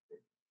 Jonquille.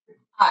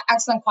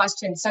 Excellent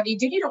question. So the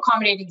duty to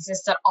accommodate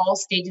exists at all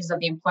stages of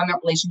the employment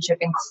relationship,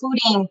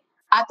 including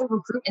at the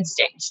recruitment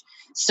stage.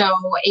 So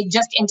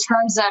just in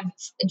terms of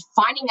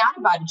finding out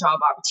about a job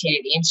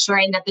opportunity,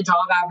 ensuring that the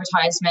job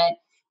advertisement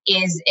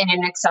is in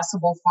an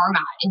accessible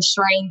format,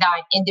 ensuring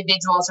that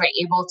individuals are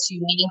able to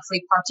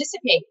meaningfully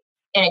participate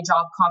in a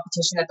job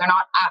competition, that they're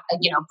not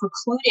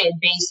precluded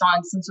based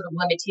on some sort of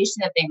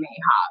limitation that they may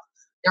have.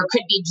 There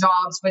could be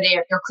jobs where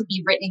there could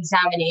be written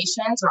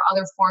examinations or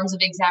other forms of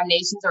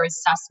examinations or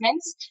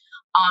assessments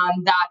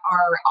that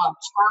are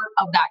part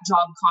of that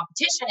job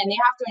competition. And they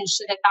have to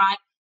ensure that that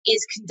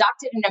is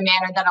conducted in a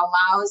manner that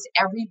allows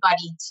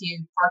everybody to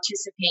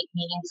participate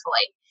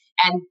meaningfully.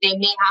 And they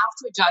may have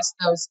to adjust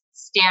those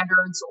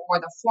standards or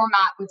the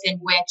format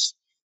within which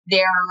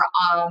they're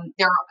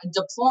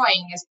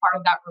deploying as part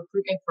of that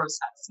recruitment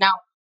process. Now,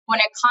 when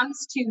it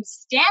comes to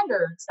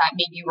standards that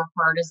may be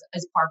referred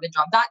as part of the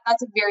job,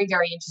 that's a very,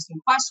 very interesting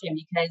question,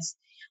 because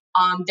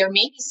there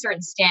may be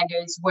certain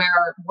standards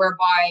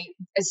whereby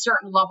a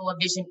certain level of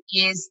vision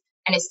is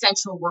an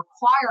essential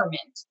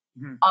requirement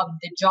of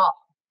the job.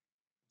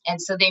 And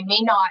so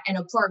an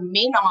employer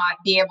may not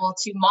be able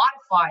to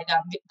modify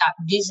that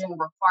vision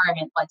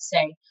requirement, let's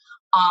say,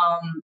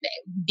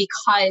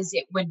 because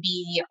it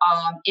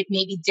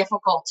may be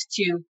difficult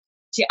to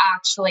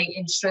actually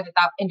ensure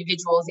that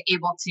individual is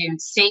able to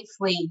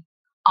safely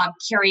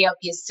carry out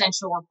the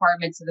essential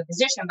requirements of the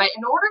position. But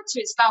in order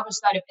to establish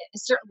that a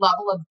certain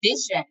level of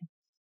vision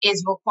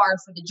is required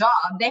for the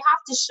job, they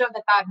have to show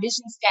that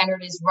vision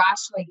standard is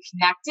rationally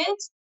connected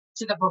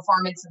to the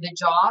performance of the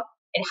job.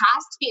 It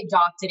has to be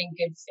adopted in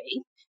good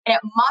faith, and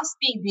it must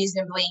be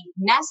reasonably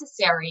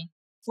necessary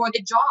for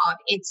the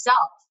job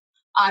itself.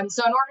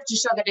 So in order to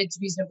show that it's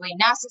reasonably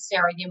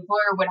necessary, the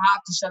employer would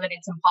have to show that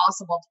it's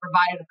impossible to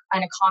provide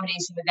an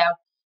accommodation without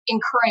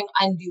incurring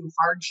undue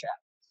hardship.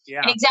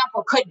 Yeah. An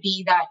example could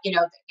be that,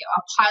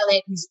 a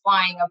pilot who's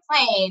flying a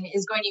plane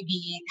is going to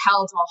be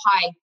held to a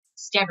high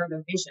standard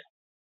of vision,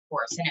 of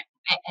course, and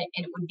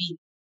it would be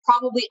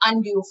probably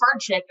undue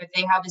hardship if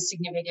they have a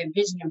significant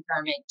vision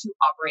impairment to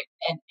operate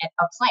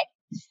a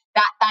plane.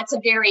 That's a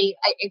very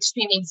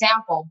extreme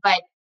example,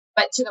 but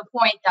to the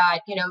point that,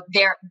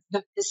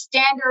 the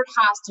standard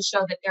has to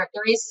show that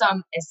there is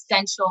some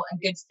essential and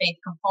good faith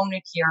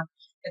component here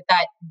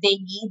that they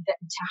need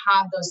to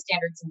have those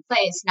standards in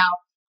place. Now,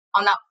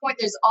 on that point,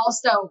 there's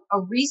also a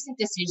recent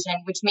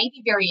decision, which may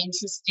be very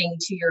interesting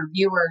to your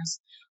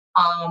viewers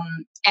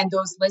and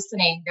those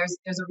listening. There's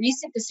a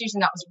recent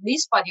decision that was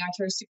released by the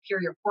Ontario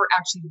Superior Court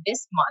actually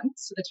this month.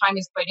 So the timing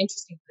is quite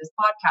interesting for this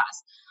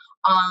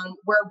podcast,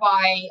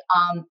 whereby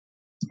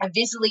a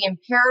visually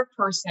impaired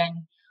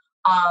person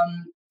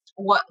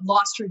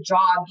lost her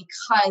job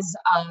because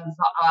of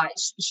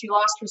she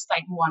lost her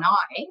sight in one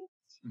eye.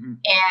 Mm-hmm.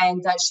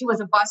 And she was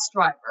a bus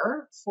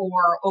driver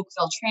for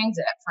Oakville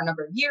Transit for a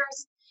number of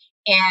years,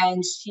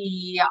 and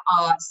she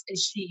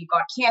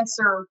got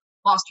cancer,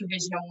 lost her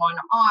vision in one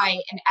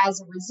eye, and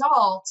as a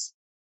result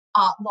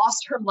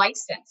lost her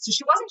license. So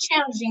she wasn't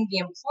challenging the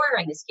employer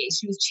in this case,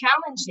 she was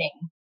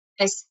challenging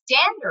the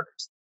standard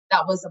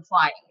that the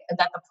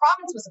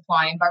province was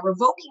applying by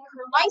revoking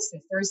her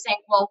license. They were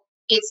saying, well,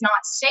 it's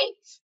not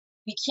safe.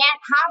 We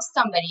can't have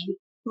somebody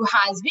who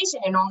has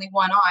vision in only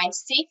one eye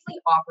safely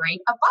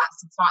operate a bus.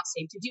 It's not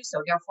safe to do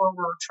so. Therefore,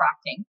 we're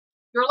retracting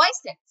your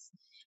license.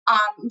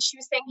 And she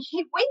was saying,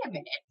 hey, wait a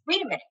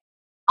minute.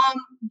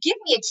 Give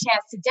me a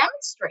chance to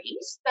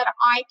demonstrate that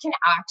I can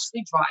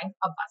actually drive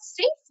a bus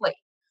safely.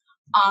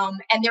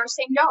 And they were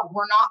saying, no,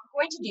 we're not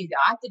going to do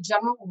that. The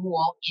general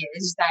rule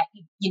is that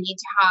you need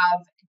to have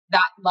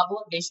that level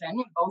of vision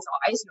in both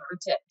eyes in order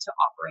to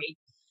operate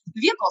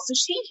the vehicle. So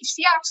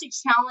she actually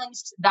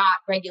challenged that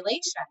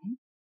regulation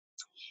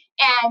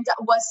and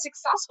was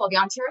successful. The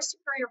Ontario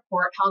Superior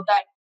Court held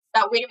that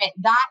wait a minute,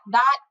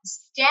 that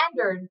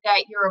standard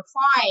that you're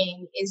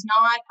applying is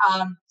not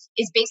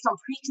is based on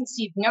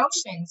preconceived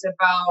notions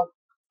about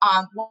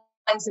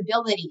one's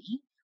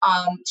ability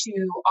to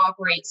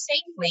operate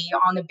safely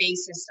on the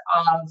basis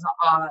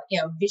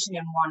of vision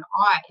in one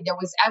eye. There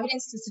was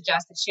evidence to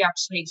suggest that she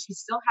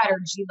still had her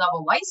G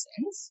level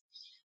license,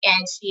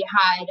 and she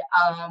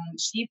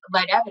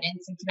led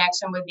evidence in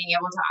connection with being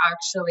able to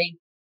actually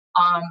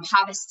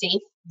have a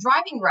safe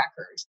driving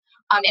record.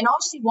 And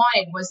all she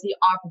wanted was the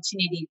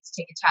opportunity to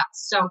take a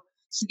test. So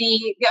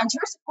the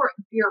Ontario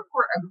Superior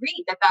Court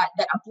agreed that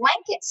a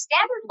blanket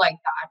standard like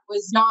that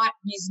was not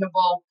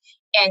reasonable.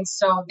 And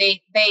so they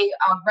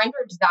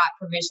rendered that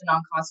provision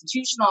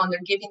unconstitutional, and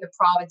they're giving the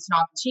province an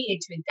opportunity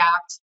to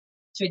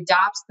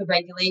adapt the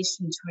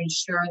regulation to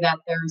ensure that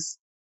there's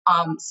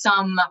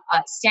some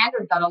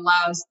standard that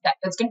allows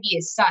that's going to be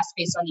assessed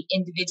based on the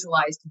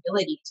individualized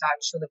ability to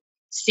actually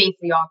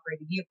safely operate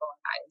a vehicle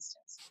in that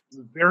instance.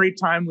 Very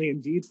timely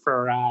indeed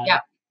for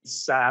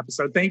this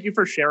episode. Thank you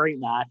for sharing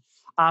that.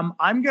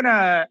 I'm going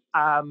to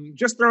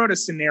just throw out a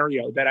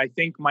scenario that I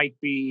think might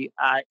be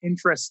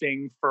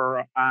interesting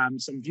for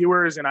some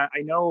viewers. And I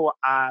know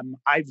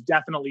I've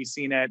definitely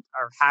seen it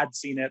or had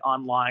seen it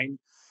online.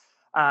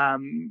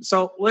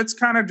 So let's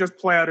kind of just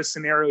play out a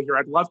scenario here.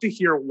 I'd love to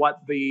hear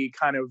what the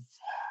kind of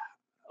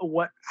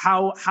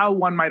how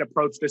one might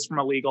approach this from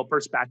a legal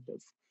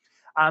perspective.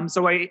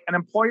 So an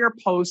employer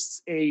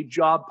posts a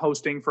job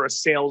posting for a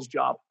sales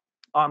job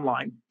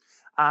online,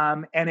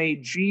 and a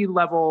G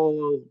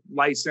level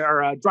license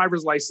or a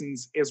driver's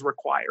license is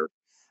required.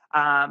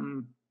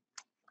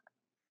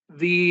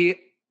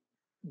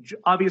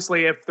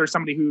 Obviously, if there's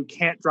somebody who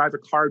can't drive a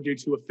car due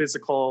to a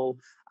physical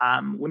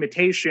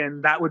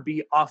limitation, that would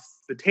be off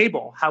the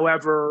table.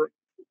 However,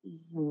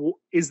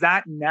 is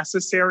that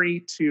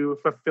necessary to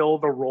fulfill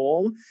the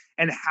role?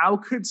 And how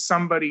could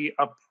somebody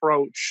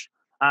approach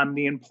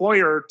the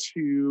employer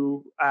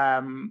to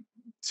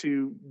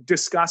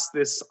discuss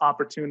this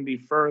opportunity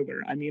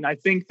further? I mean, I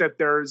think that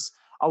there's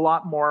a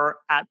lot more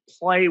at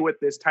play with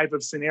this type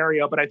of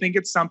scenario, but I think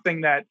it's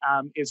something that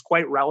is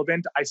quite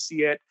relevant. I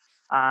see it.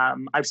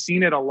 I've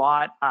seen it a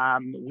lot.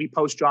 We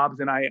post jobs,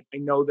 and I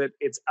know that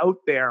it's out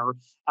there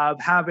of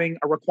having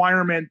a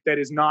requirement that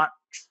is not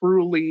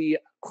truly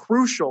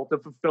crucial to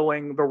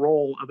fulfilling the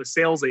role of a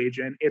sales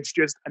agent. It's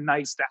just a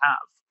nice to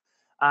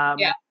have.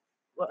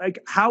 Like,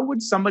 how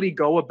would somebody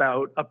go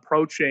about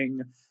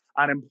approaching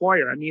an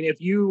employer? I mean,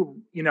 if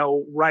you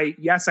write,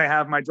 yes, I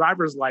have my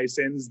driver's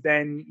license,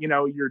 then,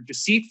 you're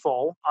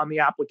deceitful on the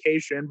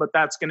application, but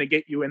that's going to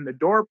get you in the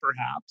door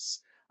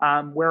perhaps.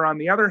 Where on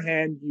the other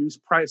hand, you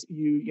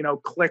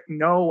click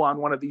no on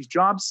one of these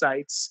job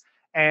sites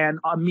and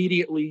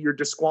immediately you're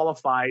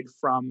disqualified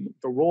from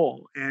the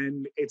role.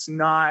 And it's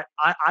not,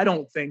 I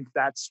don't think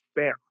that's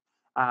fair.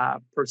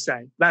 Per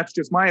se. That's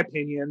just my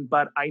opinion,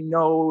 but I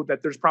know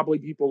that there's probably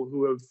people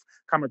who have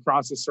come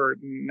across a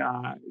certain,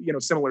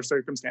 similar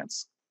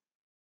circumstance.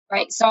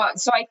 Right. So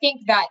I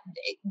think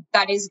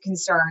that is a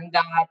concern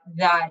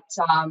that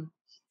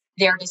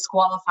they're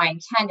disqualifying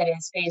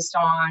candidates based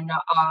on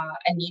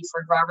a need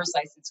for a driver's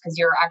license, because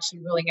you're actually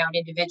ruling out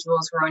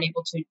individuals who are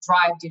unable to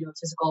drive due to a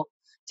physical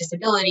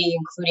disability,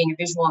 including a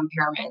visual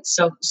impairment.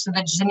 So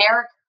the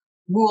generic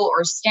rule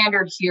or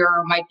standard here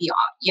might be,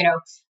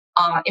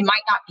 it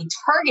might not be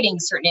targeting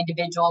certain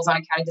individuals on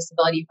account of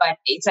disability, but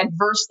it's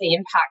adversely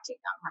impacting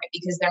them, right?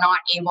 Because they're not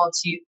able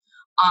to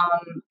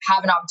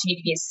have an opportunity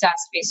to be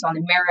assessed based on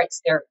the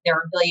merits, their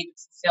ability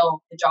to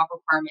fulfill the job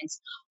requirements.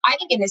 I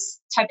think in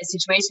this type of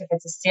situation, if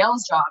it's a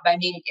sales job, I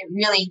mean, it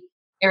really,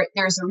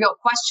 there's a real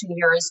question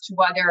here as to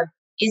whether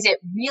is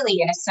it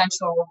really an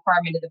essential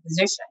requirement of the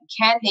position?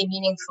 Can they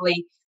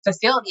meaningfully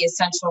fulfill the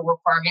essential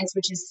requirements,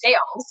 which is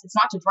sales? It's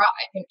not to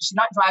drive. She's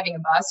not driving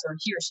a bus, or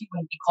he or she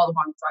wouldn't be called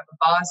upon to drive a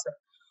bus or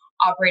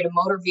operate a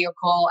motor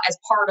vehicle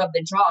as part of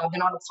the job. They're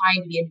not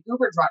applying to be an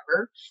Uber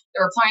driver.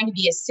 They're applying to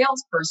be a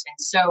salesperson.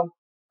 So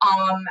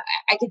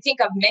I could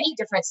think of many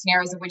different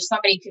scenarios in which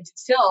somebody could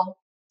fulfill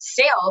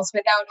sales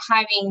without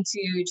having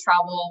to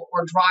travel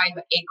or drive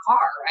a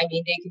car. I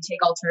mean, they could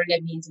take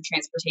alternative means of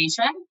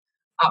transportation,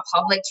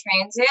 public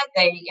transit.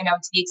 They,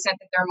 to the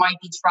extent that there might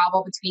be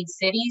travel between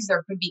cities,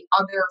 there could be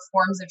other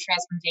forms of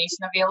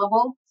transportation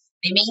available.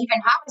 They may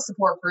even have a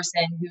support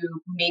person who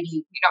may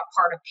be not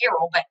part of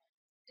payroll, but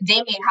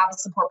they may have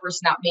a support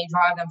person that may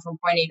drive them from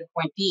point A to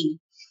point B.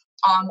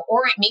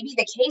 Or it may be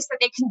the case that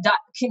they can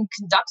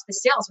conduct the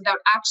sales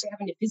without actually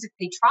having to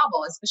physically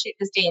travel, especially at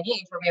this day and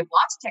age where we have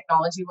lots of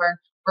technology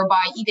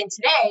whereby even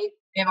today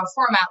we have a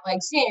format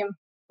like Zoom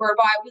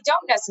whereby we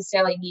don't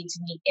necessarily need to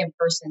meet in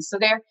person. So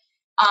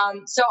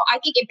so I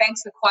think it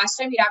begs the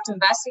question, we'd have to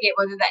investigate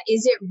whether that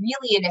is it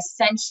really an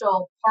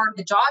essential part of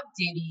the job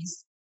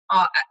duties.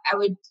 I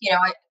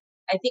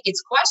think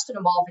it's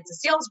questionable if it's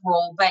a sales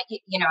role, but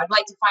I'd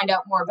like to find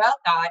out more about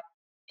that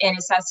and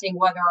assessing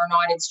whether or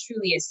not it's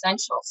truly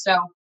essential. So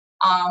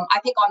I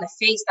think on the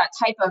face, that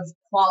type of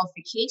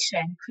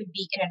qualification could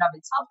be in and of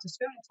itself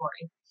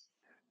discriminatory.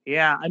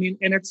 Yeah, I mean,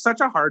 and it's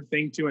such a hard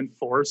thing to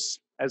enforce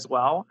as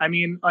well. I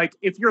mean, like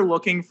if you're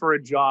looking for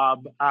a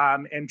job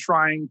and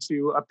trying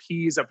to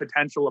appease a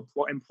potential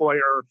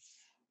employer,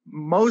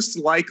 most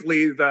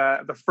likely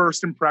the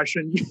first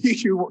impression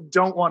you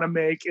don't want to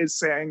make is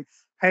saying,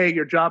 "Hey,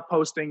 your job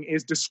posting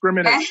is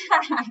discriminatory."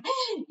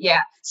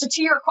 Yeah. So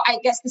I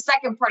guess the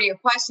second part of your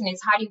question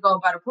is how do you go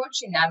about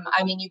approaching them?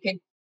 I mean, you could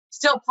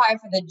still apply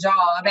for the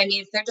job. I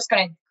mean, if they're just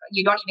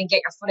you don't even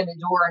get your foot in the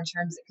door in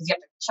terms of, because you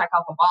have to check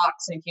off a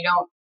box. And if you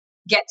don't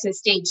get to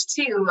stage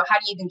 2, how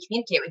do you even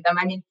communicate with them?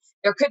 I mean,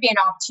 there could be an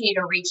opportunity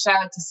to reach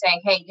out to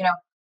say, hey,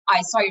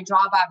 I saw your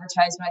job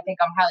advertisement. I think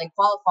I'm highly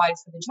qualified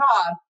for the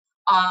job.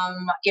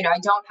 I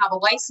don't have a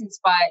license,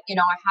 but,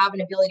 I have an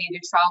ability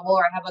to travel,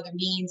 or I have other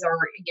means, or,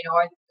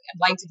 I'd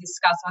like to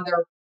discuss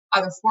other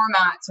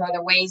formats or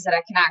other ways that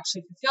I can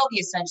actually fulfill the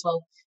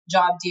essential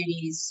job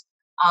duties,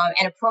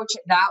 and approach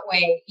it that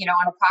way,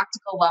 on a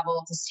practical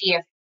level to see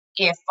if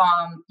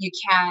you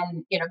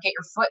can, get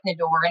your foot in the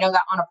door. I know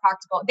that on a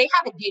practical, they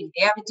have a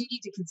duty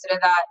to consider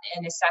that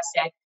and assess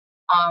it.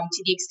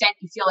 To the extent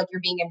you feel like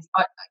you're being,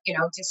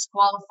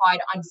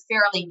 disqualified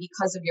unfairly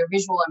because of your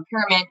visual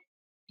impairment,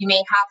 you may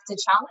have to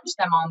challenge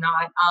them on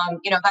that.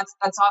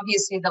 That's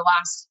obviously the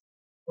last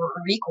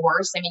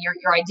recourse. I mean,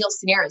 your ideal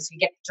scenario is you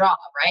get the job,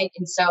 right?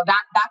 And so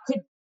that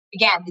could,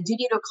 again, the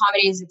duty to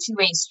accommodate is a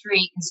two-way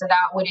street, and so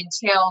that would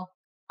entail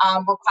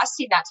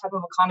requesting that type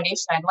of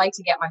accommodation. I'd like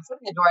to get my foot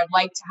in the door. I'd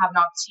like to have an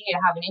opportunity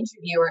to have an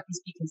interview, or at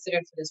least be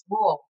considered for this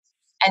role,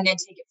 and then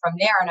take it from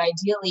there. And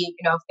ideally,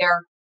 if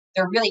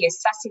they're really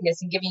assessing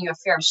this and giving you a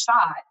fair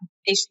shot,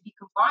 they should be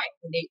compliant.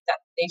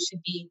 They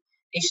should be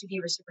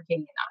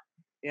reciprocating in that.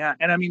 Yeah.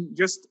 And I mean,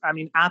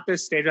 at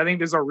this stage, I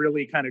think this is a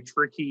really kind of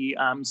tricky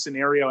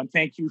scenario. And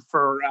thank you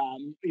for,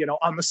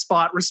 on the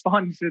spot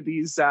responding to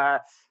these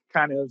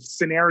kind of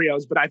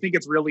scenarios. But I think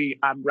it's really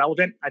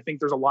relevant. I think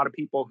there's a lot of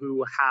people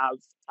who have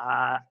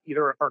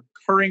either are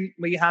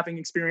currently having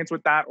experience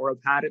with that or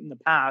have had it in the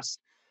past.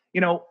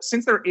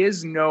 Since there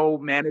is no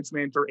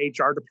management or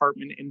HR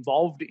department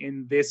involved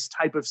in this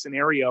type of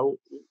scenario,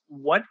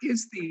 what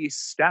is the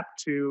step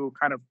to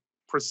kind of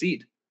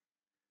proceed?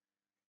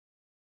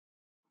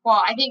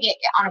 Well, I think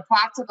on a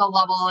practical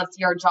level, if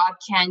you're a job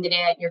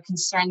candidate, you're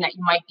concerned that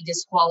you might be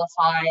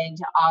disqualified,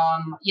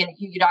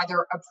 you'd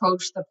either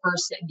approach the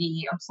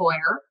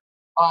employer,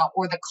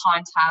 or the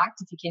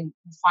contact. If you can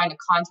find a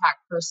contact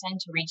person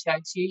to reach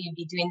out to, you'd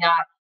be doing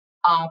that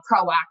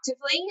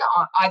proactively,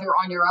 either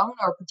on your own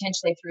or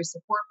potentially through a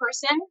support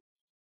person.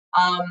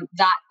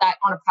 That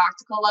on a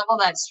practical level,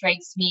 that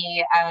strikes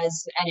me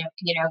as a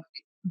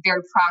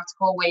very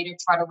practical way to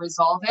try to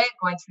resolve it,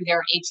 going through their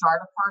HR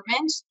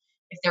department,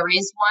 if there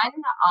is one,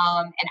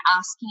 and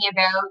asking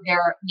about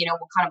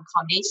what kind of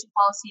accommodation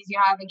policies you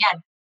have.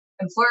 Again,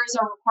 employers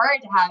are required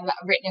to have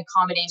written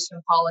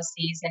accommodation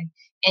policies and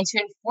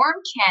to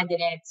inform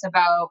candidates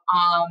about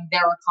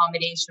their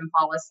accommodation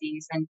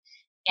policies.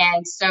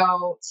 And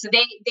so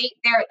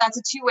they're that's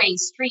a two-way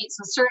street.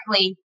 So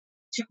certainly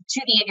to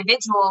the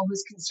individual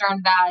who's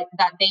concerned that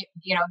they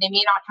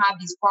may not have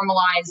these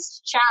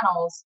formalized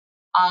channels,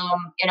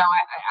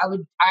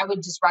 I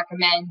would just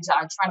recommend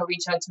trying to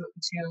reach out to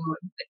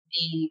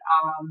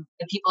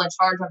the people in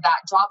charge of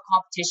that job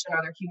competition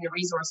or their human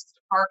resources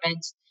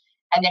department.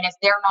 And then if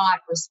they're not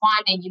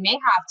responding, you may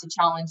have to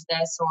challenge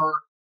this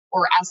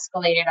or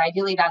escalate it.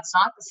 Ideally, that's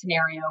not the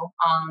scenario,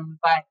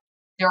 but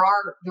there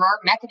are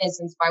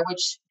mechanisms by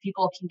which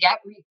people can get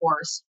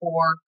recourse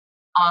for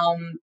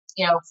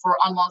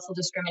unlawful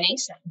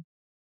discrimination.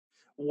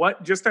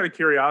 What, just out of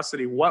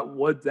curiosity, what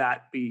would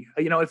that be?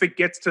 If it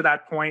gets to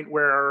that point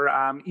where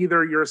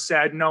either you're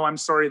said, no, I'm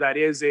sorry, that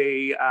is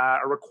a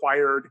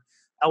required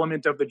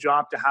element of the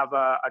job to have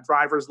a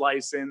driver's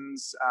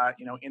license,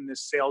 in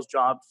this sales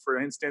job, for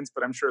instance,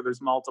 but I'm sure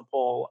there's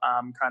multiple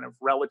kind of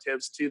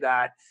relatives to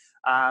that.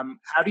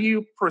 How do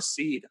you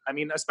proceed? I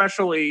mean,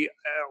 especially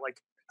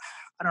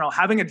I don't know,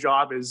 having a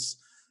job is,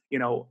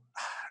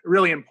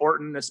 really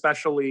important,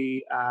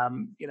 especially,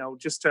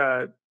 just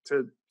to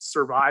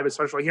survive,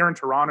 especially here in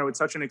Toronto. It's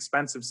such an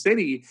expensive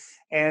city.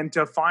 And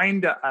to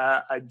find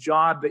a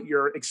job that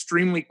you're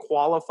extremely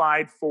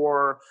qualified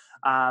for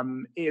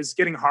is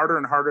getting harder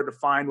and harder to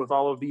find with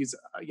all of these,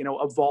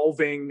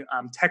 evolving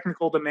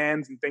technical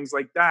demands and things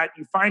like that.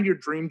 You find your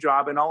dream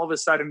job and all of a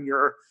sudden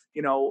you're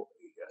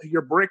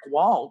brick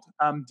walled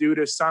due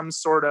to some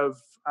sort of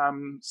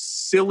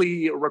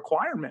silly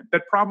requirement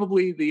that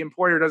probably the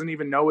employer doesn't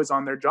even know is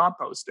on their job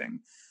posting.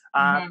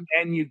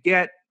 And you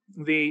get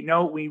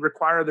we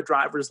require the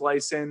driver's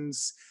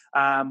license.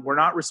 We're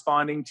not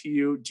responding to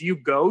you. Do you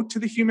go to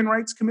the Human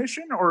Rights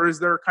Commission, or is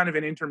there kind of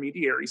an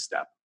intermediary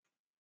step?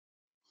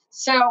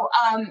 So,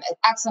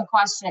 excellent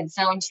question.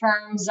 So in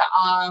terms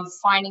of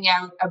finding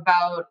out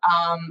about,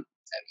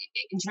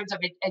 in terms of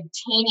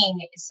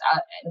obtaining an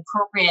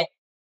appropriate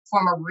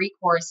form of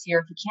recourse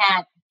here, if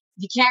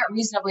you can't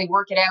reasonably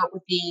work it out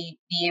with the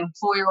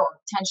employer or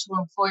potential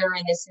employer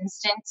in this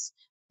instance,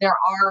 there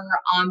are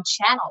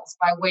channels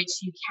by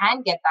which you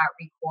can get that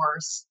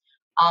recourse.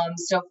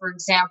 So, for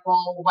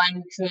example,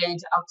 one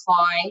could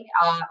apply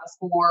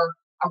for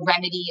a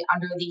remedy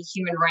under the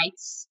Human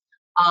Rights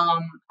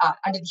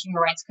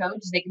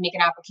Code. So they can make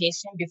an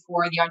application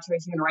before the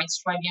Ontario Human Rights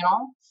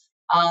Tribunal.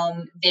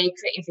 They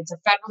could, if it's a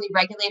federally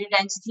regulated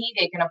entity,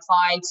 they can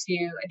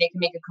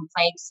make a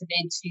complaint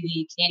submitted to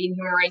the Canadian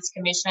Human Rights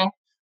Commission.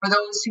 For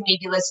those who may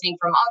be listening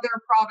from other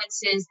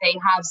provinces, they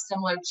have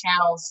similar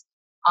channels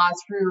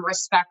through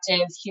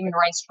respective human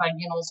rights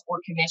tribunals or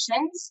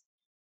commissions.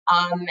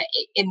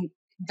 In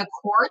the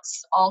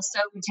courts also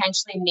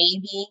potentially may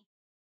be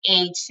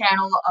a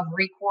channel of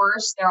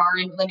recourse. There are,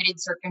 in limited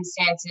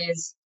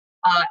circumstances,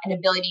 an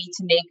ability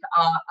to make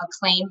a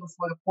claim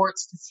before the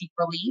courts to seek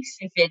relief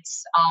if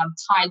it's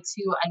tied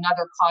to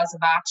another cause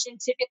of action,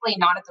 typically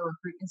not at the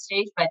recruitment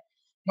stage, but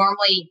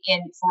normally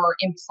for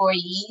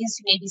employees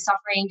who may be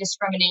suffering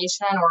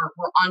discrimination or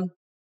were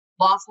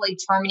unlawfully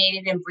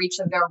terminated in breach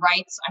of their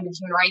rights under the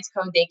Human Rights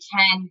Code. They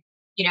can,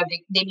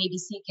 they may be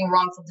seeking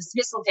wrongful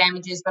dismissal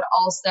damages, but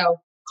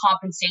also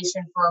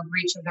compensation for a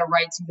breach of their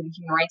rights under the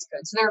Human Rights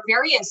Code. So there are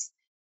various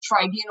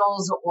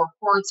tribunals or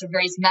courts or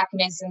various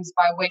mechanisms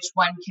by which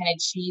one can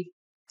achieve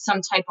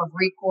some type of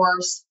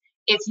recourse.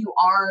 If you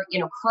are,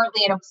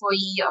 currently an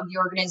employee of the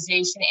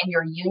organization and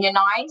you're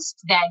unionized,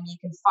 then you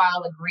can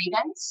file a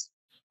grievance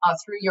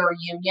through your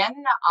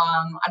union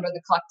under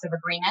the collective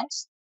agreement,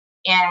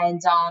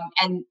 and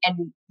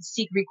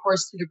seek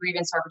recourse through the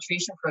grievance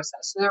arbitration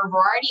process. So there are a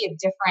variety of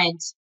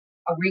different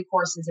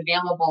recourses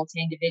available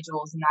to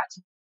individuals in that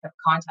type of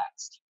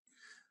context.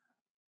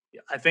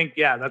 I think,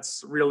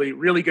 that's really,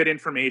 really good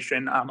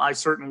information. I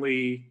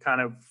certainly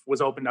kind of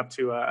was opened up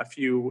to a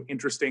few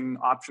interesting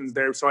options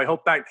there. So I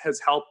hope that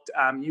has helped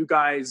you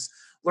guys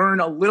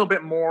learn a little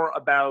bit more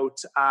about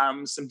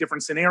some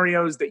different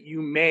scenarios that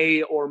you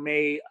may or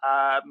may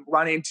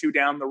run into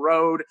down the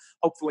road.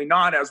 Hopefully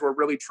not, as we're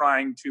really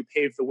trying to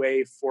pave the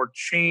way for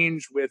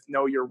change with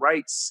Know Your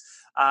Rights,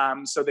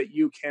 so that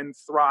you can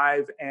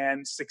thrive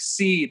and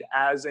succeed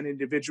as an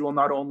individual,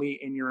 not only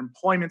in your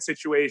employment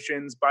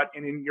situations, but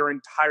in your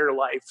entire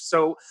life.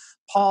 So,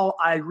 Paul,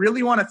 I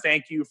really want to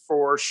thank you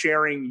for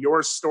sharing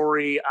your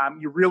story.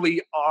 You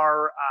really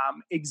are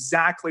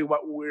exactly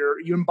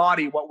you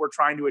embody what we're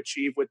trying to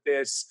achieve with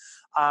this,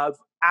 of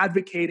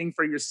advocating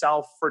for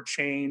yourself for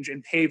change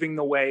and paving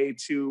the way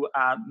to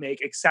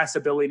make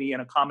accessibility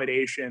and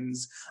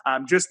accommodations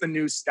just the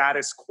new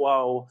status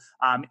quo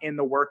in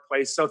the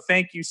workplace. So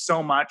thank you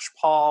so much,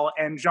 Paul.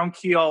 And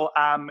Jonquille,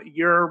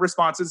 your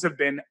responses have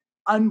been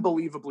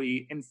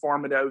unbelievably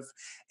informative.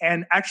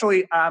 And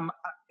actually,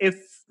 if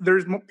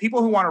there's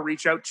people who want to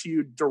reach out to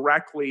you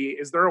directly,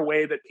 is there a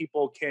way that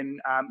people can,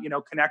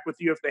 connect with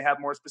you if they have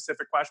more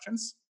specific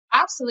questions?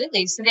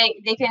 Absolutely. So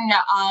they can,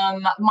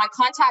 my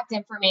contact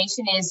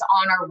information is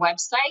on our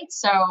website.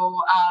 So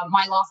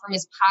my law firm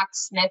is Pak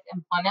Smith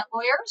Employment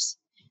Lawyers.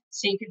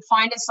 So you can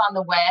find us on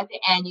the web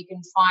and you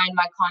can find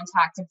my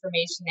contact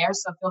information there.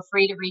 So feel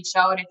free to reach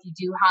out if you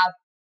do have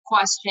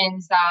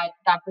questions that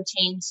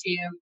pertain to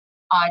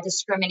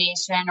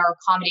discrimination or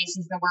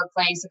accommodations in the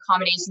workplace,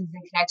 accommodations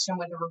in connection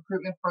with the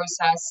recruitment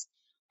process.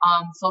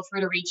 Feel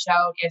free to reach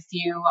out if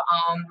you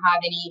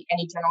have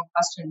any general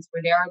questions.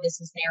 We're there.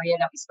 This is an area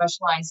that we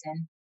specialize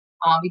in.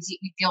 We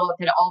deal with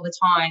it all the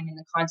time in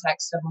the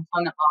context of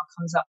employment law. It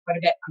comes up quite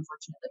a bit,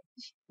 unfortunately.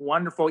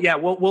 Wonderful. Yeah,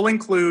 we'll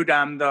include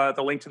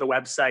the link to the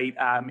website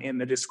in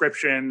the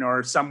description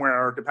or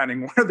somewhere,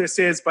 depending where this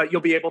is, but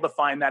you'll be able to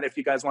find that if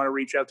you guys want to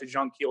reach out to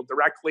Jonquille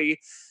directly.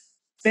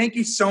 Thank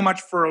you so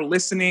much for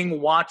listening,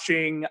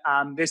 watching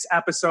this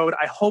episode.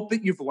 I hope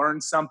that you've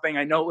learned something.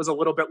 I know it was a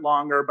little bit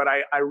longer, but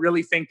I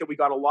really think that we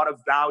got a lot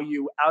of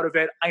value out of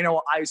it. I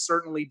know I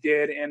certainly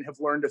did and have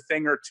learned a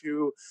thing or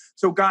two.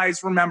 So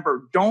guys,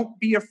 remember, don't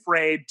be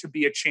afraid to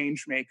be a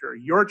change maker.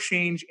 Your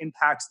change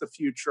impacts the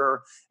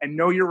future, and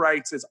Know Your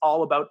Rights is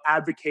all about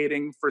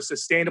advocating for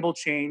sustainable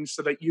change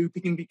so that you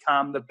can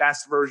become the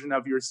best version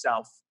of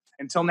yourself.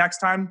 Until next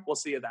time, we'll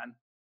see you then.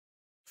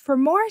 For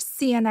more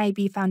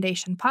CNIB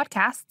Foundation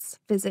podcasts,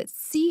 visit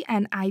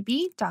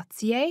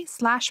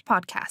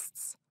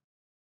cnib.ca/podcasts.